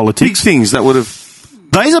geopolitics? Big things that would have...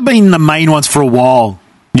 Those have been the main ones for a while.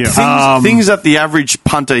 Yeah. Things that the average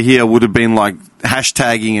punter here would have been like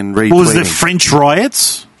hashtagging and retweeting. What was the French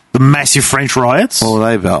riots? The massive French riots? What were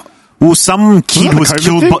they about? Well, some kid was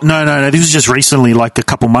killed thing? by... No, this was just recently, like a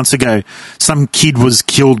couple months ago. Some kid was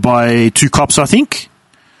killed by 2 cops, I think.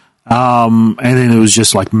 And then it was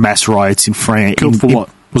just like mass riots in France. Killed for what?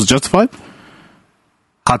 Was it justified?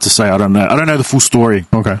 Hard to say, I don't know. I don't know the full story.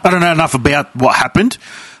 Okay. I don't know enough about what happened.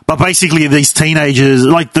 But basically these teenagers,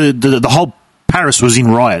 like the whole Paris was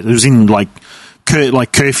in riot. It was in like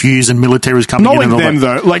curfews and military was coming in. Knowing And all them,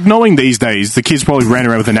 that. though, like knowing these days, the kids probably ran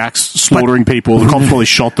around with an axe, slaughtering people. The cops probably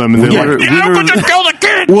shot them, and they're Yeah. like, "You could kill the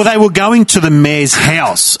kid!" Well, they were going to the mayor's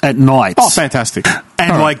house at night. Oh, fantastic!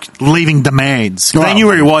 And All right. leaving demands. Wow. They knew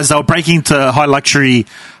where he was. They were breaking into high luxury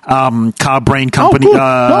car brand company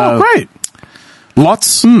Great.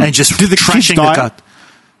 lots and just Did the kids trashing die? the car.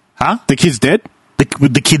 Huh? The kid's dead.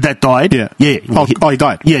 The kid that died? Yeah. Yeah. Oh, he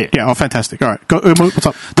died. Yeah. Yeah. Oh, fantastic. All right. Go, what's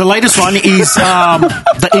up? The latest one is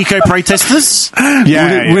the eco-protesters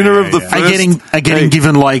Winner of the first. are getting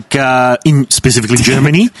given, like, in specifically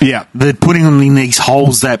Germany. Yeah. They're putting them in these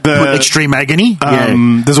holes that put extreme agony.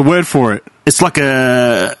 There's a word for it. It's like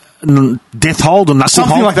a death hold or knuckle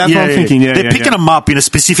Something hold. like that, that's what I'm thinking. Yeah, They're yeah, picking yeah. them up in a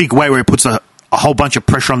specific way where it puts a whole bunch of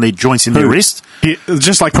pressure on their joints in their wrist. Yeah,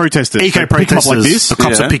 just like protesters. They pick 'em Eco-protesters. up like this. The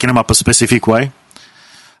cops Yeah. are picking them up a specific way.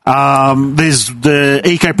 There's the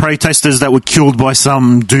eco-protesters that were killed by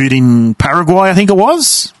some dude in Paraguay, I think it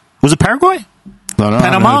was. Was it Paraguay? No,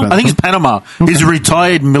 Panama? I think it's Panama. He's a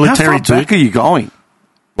retired How military far back dude. are you going?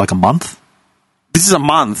 Like a month? This is a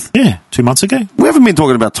month. Yeah, 2 months ago. We haven't been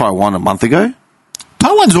talking about Taiwan a month ago.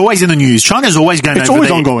 Taiwan's always in the news. China's always going It's over always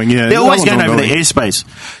their- ongoing, yeah. They're always It's going over ongoing. their airspace.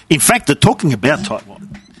 In fact, they're talking about Taiwan.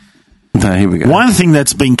 No, here we go. One thing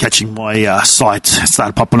that's been catching my sight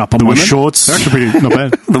started popping up on my Women? shorts. They're actually pretty not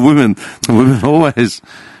bad. The women always.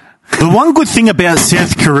 The one good thing about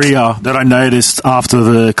South Korea that I noticed after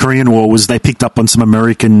the Korean War was they picked up on some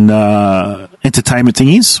American entertainment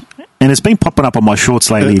thingies, and it's been popping up on my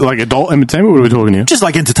shorts lately. Like adult entertainment? What are we talking here? Just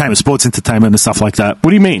like entertainment, sports entertainment and stuff like that.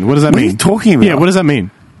 What do you mean? What does that What are mean? you talking about? Yeah, what does that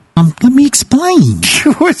mean? Let me explain.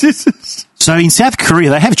 What is this? So in South Korea,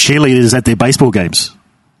 they have cheerleaders at their baseball games.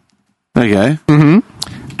 Okay. And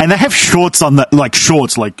they have shorts on on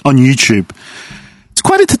YouTube. It's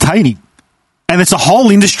quite entertaining. And it's a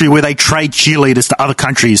whole industry where they trade cheerleaders to other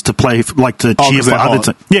countries to play, to cheer 'cause for they're other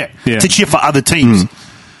hot. teams. Yeah. To cheer for other teams.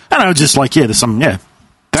 And I was just like, there's some, It's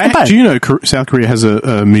not bad. Do you know South Korea has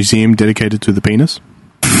a museum dedicated to the penis?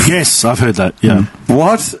 Yes, I've heard that, yeah.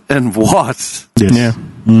 What and what? Yes. Yeah.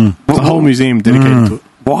 It's a whole museum dedicated to it.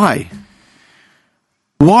 Why?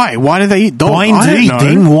 Why? Why do they eat dogs? Why I don't indeed, know.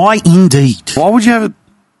 Dean? Why indeed? Why would you have it?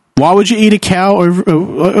 Why would you eat a cow over,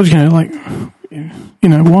 why?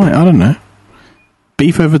 I don't know.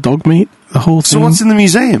 Beef over dog meat? The whole thing? So what's in the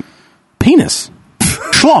museum? Penis.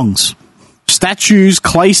 Schlongs. Statues,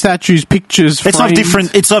 clay statues, pictures, It's of frames.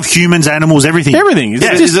 different, it's of humans, animals, everything. Everything. It's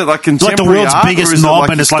Yeah. just- Is it like It's like the contemporary world's art, or biggest is it knob like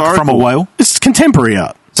and it's like from a historical? whale. It's contemporary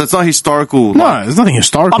art. So it's not historical. No, like- there's nothing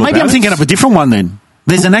historical Oh, maybe about I'm it. thinking of a different one then.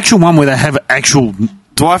 There's an actual one where they have actual...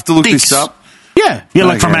 do I have to look Dicks. this up? Yeah. Yeah,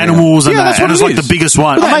 like from Okay, animals and Yeah, that. that's what And it's it like is. the biggest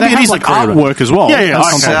one. But Oh, they maybe it have is like Korea. artwork as well. Yeah, yeah, That's okay.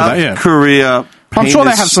 on top of South that, yeah. Korea. I'm sure they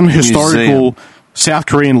Penis have some historical Museum. South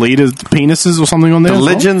Korean leaders' penises or something on there. The as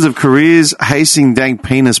well. Legends of Korea's Haesingdang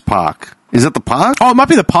Penis Park. Is that the park? Oh, it might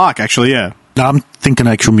be the park, actually, yeah. No, I'm thinking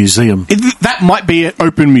actual museum. That might be an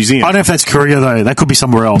open museum. I don't know if that's Korea though. That could be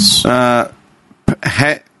somewhere else.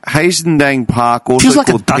 Haesingdang Park, also Feels like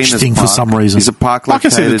a called Dutch Penis thing for Park, some reason. is a park I can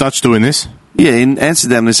see the located. Dutch doing this. Yeah, in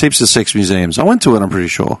Amsterdam, there's heaps of sex museums. I went to it, I'm pretty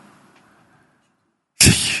sure.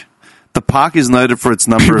 The park is noted for its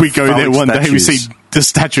number of We go there phallic one day, we statues. see the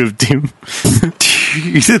statue of Tim.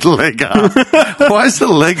 You did leg up. Why is the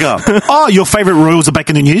leg up? Oh, your favourite royals are back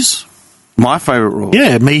in the news? My favourite rule.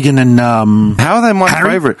 Yeah, Meghan and... How are they my Harry?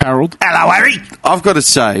 favourite? Harold. Hello, Harry. I've got to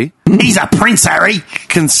say, He's a prince, Harry.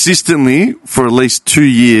 consistently for at least 2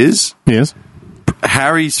 years, Yes.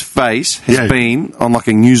 Harry's face has Yeah. been on like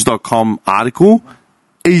a news.com article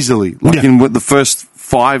easily. Like Yeah. in the first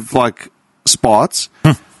 5 spots.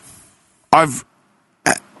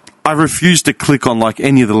 I refuse to click on like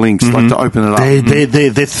any of the links like to open it up.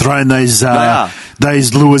 They're throwing those are.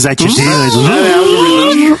 lures at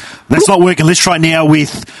you. That's not working. Let's try it now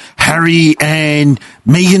with Harry and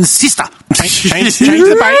Meghan's sister. Change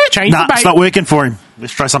the bait. Change Nah, the it's bait. not working for him.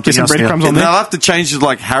 Let's try something Get some else now. breadcrumbs on And there. they'll have to change it to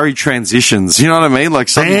like Harry transitions. You know what I mean? Like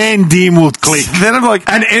something. And Dim will click. Then I'm like,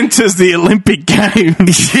 And enters the Olympic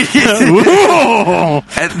Games. and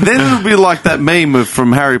then it'll be like that meme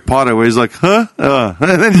from Harry Potter where he's like, huh?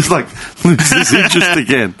 And then he's like, loses interest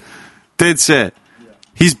again. Dead set.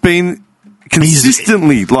 He's been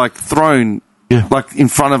consistently like thrown Yeah. like in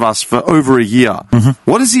front of us for over a year.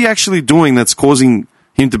 What is he actually doing that's causing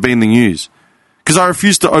him to be in the news? Because I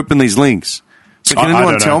refuse to open these links. So can I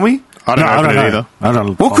anyone don't tell know. me? I don't know either. I don't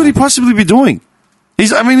know. What could he possibly be doing? He's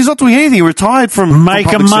not doing anything. He retired from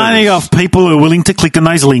Making public money service. off people who are willing to click on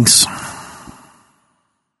those links.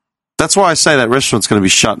 That's why I say that restaurant's going to be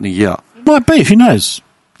shut in a year. Might be, who knows?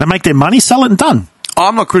 They make their money, sell it and done.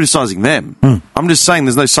 I'm not criticising them. I'm just saying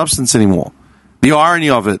there's no substance anymore. The irony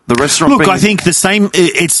of it, the restaurant. Look, I think the same.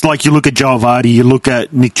 It's like you look at Joe Vardy, you look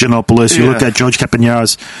at Nick Giannopoulos, you look at George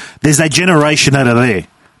Campagnars. There's that generation that are there.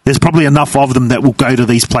 There's probably enough of them that will go to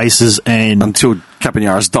these places and until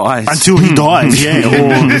Campagnars dies. Until he dies,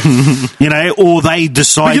 or or they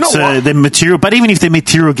decide their material. But even if their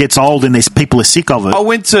material gets old and there's people are sick of it, I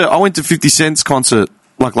went to 50 Cent's concert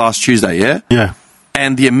like last Tuesday, yeah,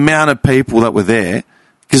 and the amount of people that were there.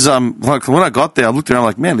 Because like when I got there, I looked around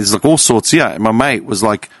like, man, there's like all sorts here. And my mate was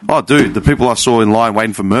like, oh, dude, the people I saw in line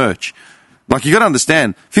waiting for merch. Like, you got to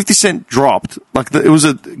understand, 50 Cent dropped. Like, it was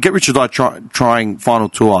a Get Rich or Die Trying final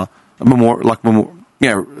tour, anniversary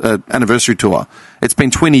tour. It's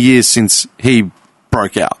been 20 years since he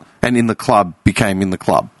broke out and became in the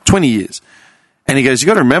club. 20 years. And he goes, you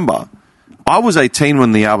got to remember, I was 18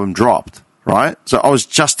 when the album dropped, right? So I was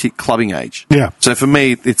just hit clubbing age. Yeah. So for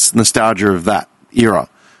me, it's nostalgia of that era.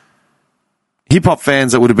 Hip-hop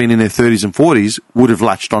fans that would have been in their 30s and 40s would have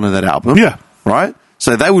latched onto that album. Yeah. Right?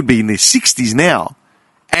 So they would be in their 60s now.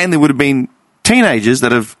 And there would have been teenagers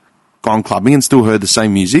that have gone clubbing and still heard the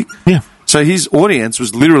same music. Yeah. So his audience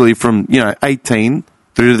was literally from, 18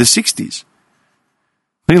 through to the 60s.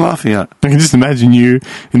 What are you laughing at? I can just imagine you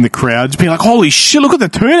in the crowd just being like, holy shit, look at the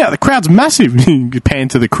turnout. The crowd's massive. You pan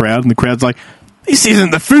to the crowd and the crowd's like, this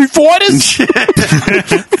isn't the Foo Fighters.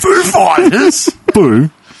 Foo Fighters? Boo.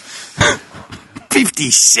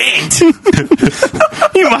 50 Cent.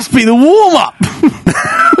 You must be the warm-up.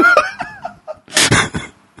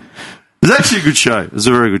 It was actually a good show. It was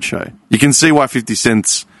a very good show. You can see why 50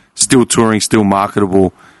 Cent's still touring, still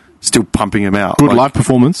marketable, still pumping him out. Good live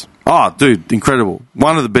performance. Oh, dude, incredible.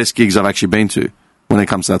 One of the best gigs I've actually been to when it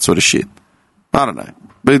comes to that sort of shit. I don't know.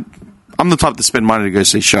 But I'm the type to spend money to go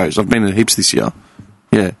see shows. I've been to heaps this year.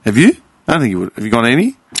 Yeah. Have you? I don't think you would. Have you gone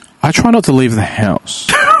any? I try not to leave the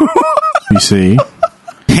house. You see?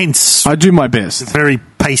 Hence, I do my best. Very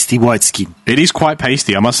pasty white skin. It is quite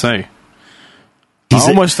pasty, I must say. I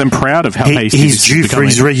almost am proud of how pasty he's due for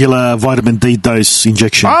his regular vitamin D dose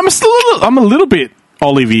injection. I'm a little bit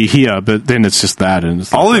olivey here, but then it's just that. And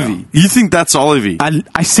it's like, Olivey? You think that's Olivey?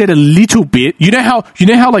 I said a little bit. You know how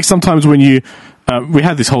like sometimes when you we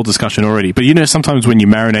had this whole discussion already, but sometimes when you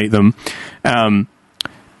marinate them,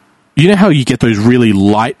 you know how you get those really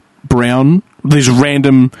light brown, these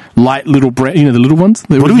random light little brown, the little ones?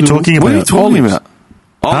 What are we talking about? What are you talking about?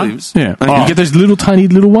 Olives? Yeah. Okay. You get those little tiny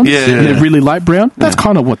little ones? Yeah. And they're really light brown? That's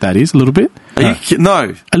kind of what that is, a little bit. Are you kidding?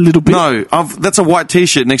 No. A little bit? No. That's a white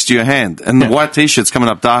T-shirt next to your hand, and the white T-shirt's coming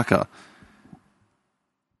up darker.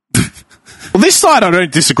 Well, this side I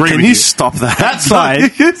don't disagree with you. Can you stop that? That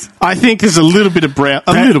side, I think there's a little bit of brown.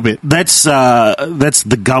 A little bit. That's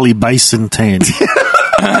the Gully Basin tan.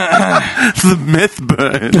 The meth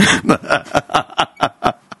burn.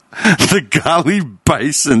 The Gully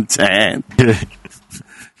Basin tan. Yeah.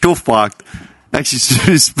 You're fucked.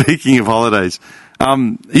 Actually, speaking of holidays, are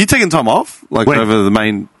you taking time off? Like Wait. over the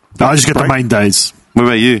main... I just got break? the main days. What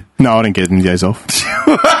about you? No, I didn't get any days off.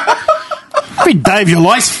 I mean, Dave, your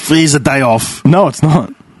life is a day off. No, it's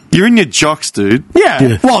not. You're in your jocks, dude. Yeah.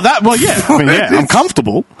 Yeah. Yeah. I mean, yeah, I'm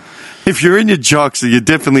comfortable. If you're in your jocks, you're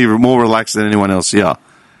definitely more relaxed than anyone else here. Are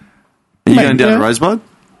you going down to Rosebud?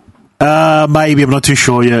 Maybe. I'm not too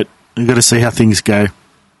sure yet. I've got to see how things go.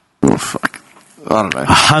 Oh, fuck. I don't know.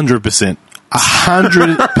 100%.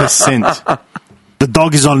 100%. The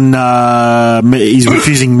dog is on, he's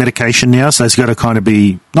refusing medication now, so it's got to kind of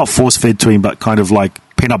be, not force-fed to him, but kind of like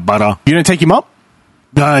peanut butter. You don't take him up?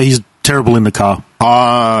 No, he's terrible in the car.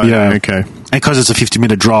 Yeah, okay. And because it's a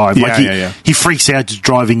 50-minute drive. Yeah. He freaks out just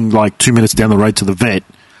driving like 2 minutes down the road to the vet.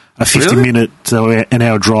 A 50-minute, an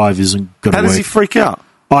hour drive isn't going to work. How does he freak out?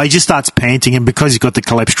 Oh, he just starts panting, and because he's got the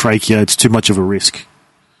collapsed trachea, it's too much of a risk.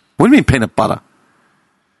 What do you mean peanut butter?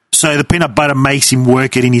 So the peanut butter makes him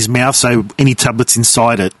work it in his mouth, so any tablets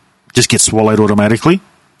inside it just get swallowed automatically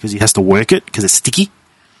because he has to work it because it's sticky.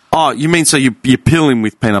 Oh, you mean so you pill him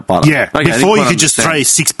with peanut butter? Yeah. Okay, Before you could just throw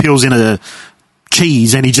 6 pills in a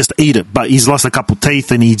cheese and he just eat it, but he's lost a couple of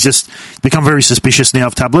teeth and he just become very suspicious now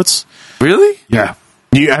of tablets. Really? Yeah.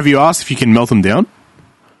 Have you asked if you can melt them down?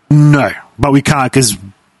 No, but we can't because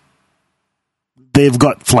they've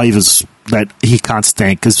got flavours that he can't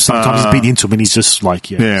stand because sometimes he's bit into them and he's just like,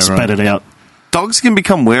 spat it out. Dogs can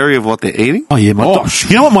become wary of what they're eating? Oh, yeah. Dog.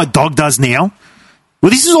 You know what my dog does now? Well,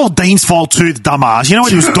 this is all Dean's fault too, the dumbass. You know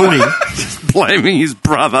what he was doing? Blaming his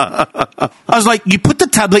brother. I was like, you put the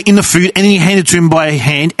tablet in the food and then you hand it to him by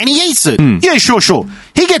hand and he eats it. Yeah, sure.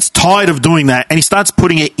 He gets tired of doing that and he starts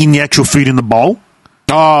putting it in the actual food in the bowl.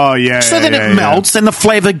 Oh, yeah. So then it melts and the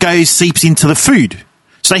flavour seeps into the food.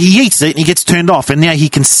 So he eats it and he gets turned off, and now he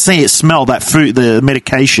can smell that food, the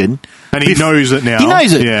medication. And he knows it now. He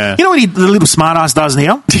knows it. Yeah. You know what the little smart ass does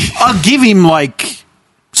now? I'll give him like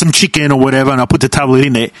some chicken or whatever, and I'll put the tablet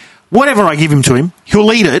in there. Whatever I give him to him,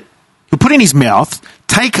 he'll eat it, he'll put it in his mouth,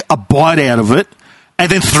 take a bite out of it, and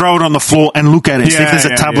then throw it on the floor and look at it, see if there's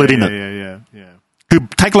a tablet in it. Yeah. He'll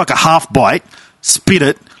take like a half bite, spit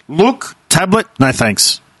it, look, tablet, no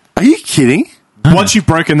thanks. Are you kidding? Once you've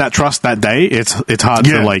broken that trust that day, it's hard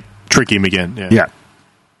to like trick him again. Yeah.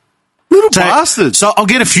 Little bastard. So I'll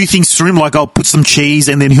get a few things through him, like I'll put some cheese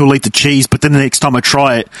and then he'll eat the cheese, but then the next time I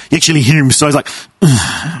try it, you actually hear him, so he's like,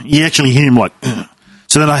 you actually hear him like,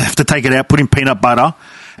 so then I have to take it out, put in peanut butter,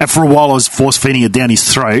 and for a while I was force feeding it down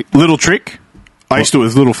his throat. Little trick. I used to do it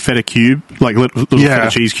with little feta cube, like little feta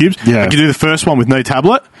cheese cubes. Yeah. You do the first one with no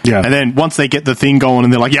tablet. Yeah. And then once they get the thing going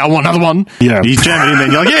and they're like, yeah, I want another one. Yeah. You jam it in there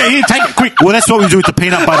and you're like, yeah, here, take it quick. Well, that's what we do with the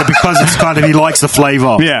peanut butter because it's kind of, he likes the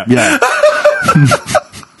flavour. Yeah. Yeah.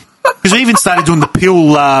 Because we even started doing the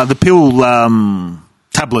pill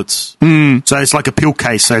tablets. So it's like a pill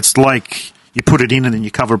case. So it's like you put it in and then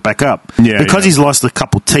you cover it back up. Yeah, because he's lost a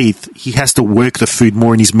couple teeth, he has to work the food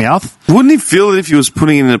more in his mouth. Wouldn't he feel it if he was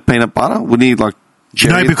putting it in a peanut butter? Wouldn't he like?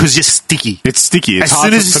 No, because it's sticky. It's sticky. It's as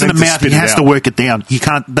hard soon as it's in the mouth, he has to work it down. He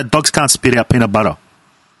can't. The dogs can't spit out peanut butter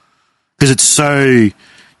because it's so.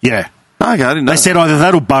 Yeah. Okay, I didn't know. They said either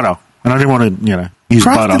that or butter, and I didn't want to, use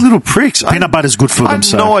Crafty butter. little pricks. Peanut butter's good for I them. had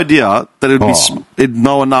So. no idea that it'd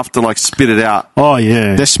know enough to like spit it out. Oh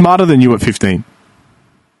yeah. They're smarter than you at 15.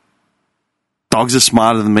 Dogs are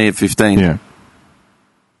smarter than me at 15. Yeah.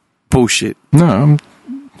 Bullshit. No,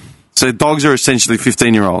 So dogs are essentially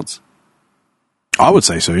 15-year-olds. I would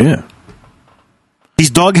say so, yeah. His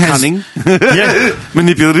dog has Cunning. Yeah.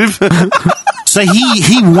 Manipulative. So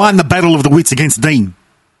he won the battle of the wits against Dean.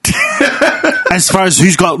 As far as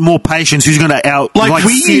who's got more patience, who's going to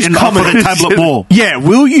we sit use and offer the tablet more. Yeah,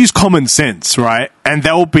 we'll use common sense, right? And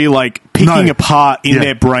they'll be like picking apart in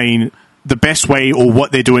their brain the best way or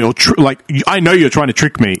what they're doing. Or I know you're trying to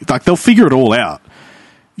trick me. Like they'll figure it all out.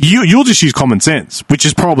 You'll just use common sense, which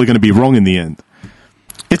is probably going to be wrong in the end.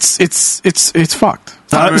 It's fucked.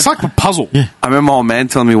 It's like a puzzle. Yeah. I remember my old man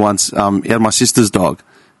telling me once, he had my sister's dog,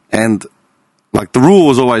 and like the rule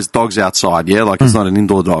was always dogs outside, like it's not an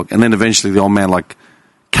indoor dog. And then eventually the old man like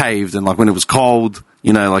caved, and like when it was cold,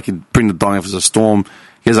 like he'd bring the dog if it was a storm.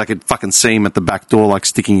 Because I could fucking see him at the back door, like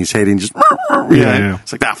sticking his head in, just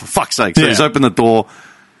It's like, for fuck's sake. So he's opened the door,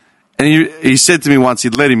 and he said to me once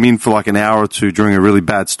he'd let him in for like an hour or two during a really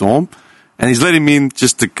bad storm. And he's let him in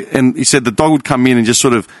and he said the dog would come in and just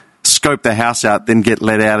sort of scope the house out, then get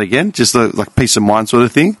let out again, just like peace of mind sort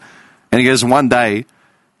of thing. And he goes, one day,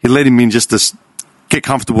 he let him in just to get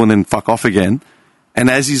comfortable and then fuck off again. And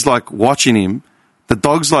as he's like watching him, the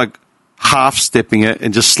dog's like half stepping it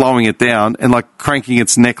and just slowing it down and like cranking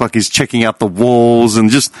its neck like he's checking out the walls and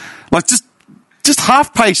just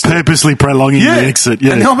half paced. Purposely prolonging the exit.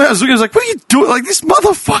 Yeah. And the old man was looking, I was like, what are you doing? Like, this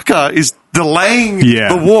motherfucker is delaying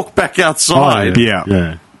the walk back outside. Yeah.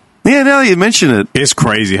 Yeah, now that you mention it. It's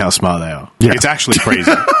crazy how smart they are. Yeah. It's actually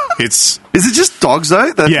crazy. Is it just dogs,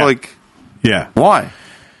 though? That's Yeah. Why?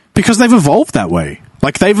 Because they've evolved that way.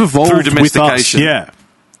 Like, they've evolved Through domestication. with us. Yeah.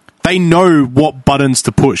 They know what buttons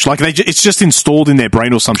to push. Like, it's just installed in their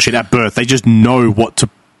brain or some shit at birth. They just know what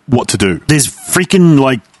to do. There's freaking,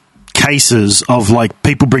 like, cases of, like,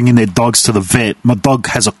 people bringing their dogs to the vet. My dog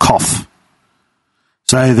has a cough.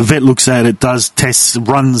 So the vet looks at it, does tests,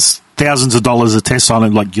 runs thousands of dollars of tests on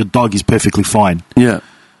it, like, your dog is perfectly fine. Yeah.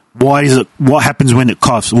 Why is it? What happens when it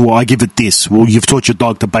coughs? Well, I give it this. Well, you've taught your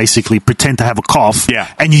dog to basically pretend to have a cough,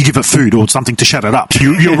 and you give it food or something to shut it up.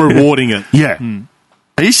 You're rewarding it. Yeah.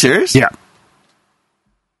 Are you serious? Yeah.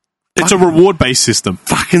 It's a reward-based system.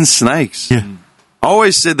 Fucking snakes. Yeah. I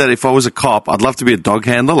always said that if I was a cop, I'd love to be a dog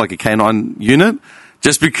handler, like a K-9 unit,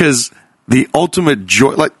 just because the ultimate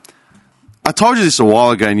joy... Like, I told you this a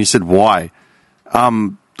while ago, and you said, why?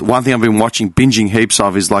 One thing I've been binging heaps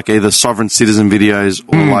of is like either sovereign citizen videos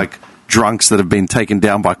or like drunks that have been taken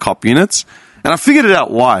down by cop units. And I figured it out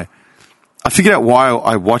why. I figured out why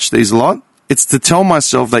I watch these a lot. It's to tell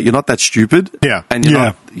myself that you're not that stupid. Yeah. And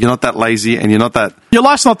you're not that lazy, and you're not that... Your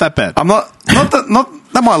life's not that bad. I'm not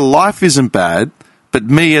that my life isn't bad, but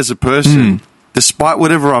me as a person, despite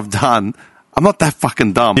whatever I've done, I'm not that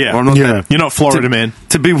fucking dumb. Yeah. Or I'm not that, You're not Florida man.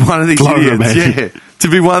 to be one of these Florida idiots. man. Yeah. To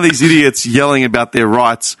be one of these idiots yelling about their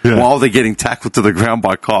rights while they're getting tackled to the ground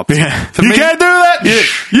by cops. Yeah. For You me- can't do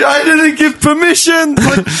that. Yeah, I didn't give permission.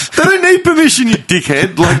 Like, they don't need permission, you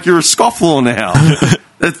dickhead. Like, you're a scofflaw now.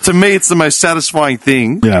 To me, it's the most satisfying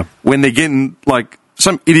thing. Yeah. When they're getting, like,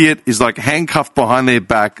 some idiot is, like, handcuffed behind their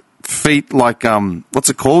back, feet like what's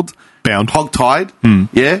it called? Bound. Hog-tied.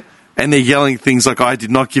 Yeah. And they're yelling things like, I did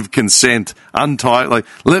not give consent, untie, like,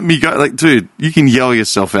 let me go. Like, dude, you can yell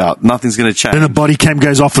yourself out. Nothing's going to change. Then a body cam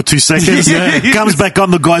goes off for 2 seconds. Comes back on,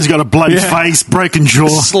 the guy's got a bloody face, broken jaw.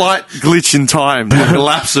 Slight glitch in time, like a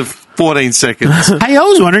lapse of 14 seconds. Hey, I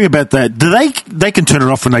was wondering about that. Do they can turn it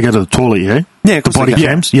off when they go to the toilet, yeah? Yeah, the body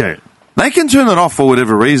cams? Yeah. They can turn it off for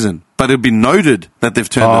whatever reason, but it'll be noted that they've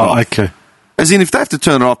turned it off. Okay. As in, if they have to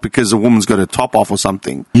turn it off because a woman's got her top off or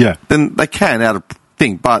something, then they can out of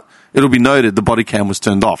thing, but it'll be noted the body cam was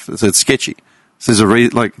turned off. So it's sketchy. So there's a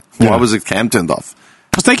reason, why was the cam turned off?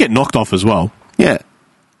 Because they get knocked off as well. Yeah.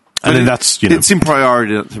 And then that's, it's in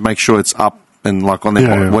priority to make sure it's up and like on their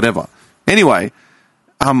body, whatever. Anyway,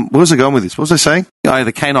 where was I going with this? What was I saying? Oh,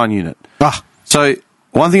 the K-9 unit. So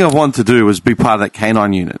one thing I've wanted to do was be part of that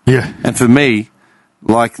K-9 unit. Yeah. And for me,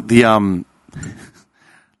 like the,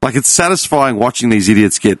 like it's satisfying watching these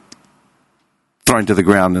idiots get thrown to the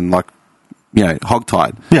ground and like,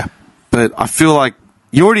 hog-tied. Yeah. But I feel like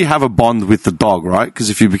you already have a bond with the dog, right? Because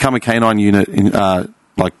if you become a K-9 unit,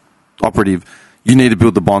 like operative, you need to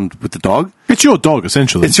build the bond with the dog. It's your dog,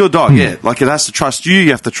 essentially. It's your dog, yeah. Like it has to trust you.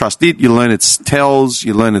 You have to trust it. You learn its tells.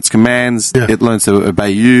 You learn its commands. Yeah. It learns to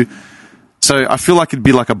obey you. So I feel like it'd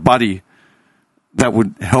be like a buddy that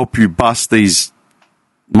would help you bust these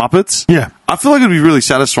Muppets. Yeah. I feel like it'd be really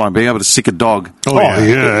satisfying being able to sick a dog.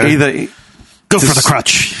 Yeah. Either... Go for the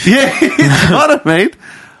crutch. Yeah, you know what I mean?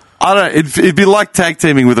 I don't. It'd be like tag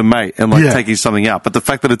teaming with a mate and like taking something out. But the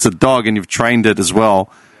fact that it's a dog and you've trained it as well,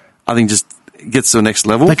 I think just gets to the next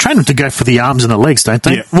level. They train them to go for the arms and the legs, don't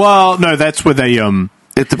they? Yeah. Well, no, that's where they.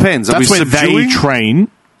 It depends. That's where they train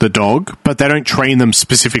the dog, but they don't train them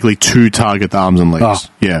specifically to target the arms and legs.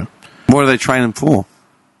 Oh. Yeah. What do they train them for?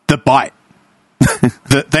 The bite.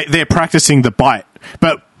 They're practicing the bite,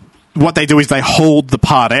 but what they do is they hold the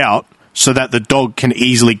part out so that the dog can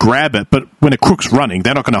easily grab it. But when a crook's running,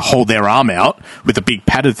 they're not going to hold their arm out with a big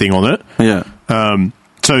padded thing on it. Yeah.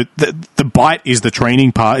 So the bite is the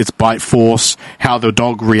training part. It's bite force, how the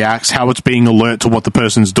dog reacts, how it's being alert to what the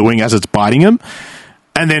person's doing as it's biting them,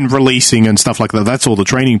 and then releasing and stuff like that. That's all the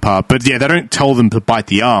training part. But yeah, they don't tell them to bite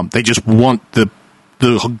the arm. They just want the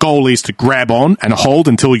goal is to grab on and hold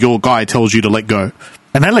until your guy tells you to let go.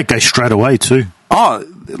 And they let go straight away too. Oh,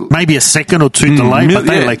 maybe a second or two delay, but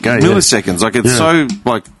they let go. Milliseconds. Like it's so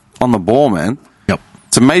like on the ball, man. Yep.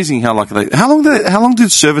 It's amazing how like how long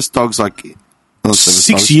did service dogs like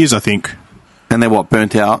 6 years, I think. And they're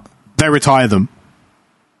burnt out? They retire them.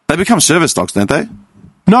 They become service dogs, don't they?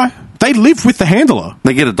 No, they live with the handler.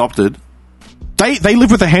 They get adopted. They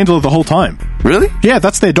live with the handler the whole time. Really? Yeah,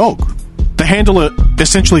 that's their dog. The handler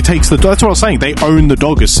essentially takes the dog. That's what I was saying. They own the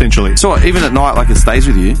dog, essentially. So what, even at night, like it stays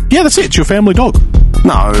with you? Yeah, that's it. It's your family dog.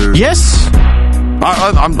 No. Yes.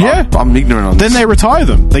 I'm ignorant on this. Then they retire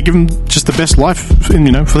them. They give them just the best life, for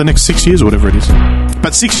the next 6 years or whatever it is.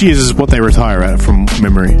 But 6 years is what they retire at from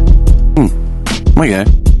memory. Okay.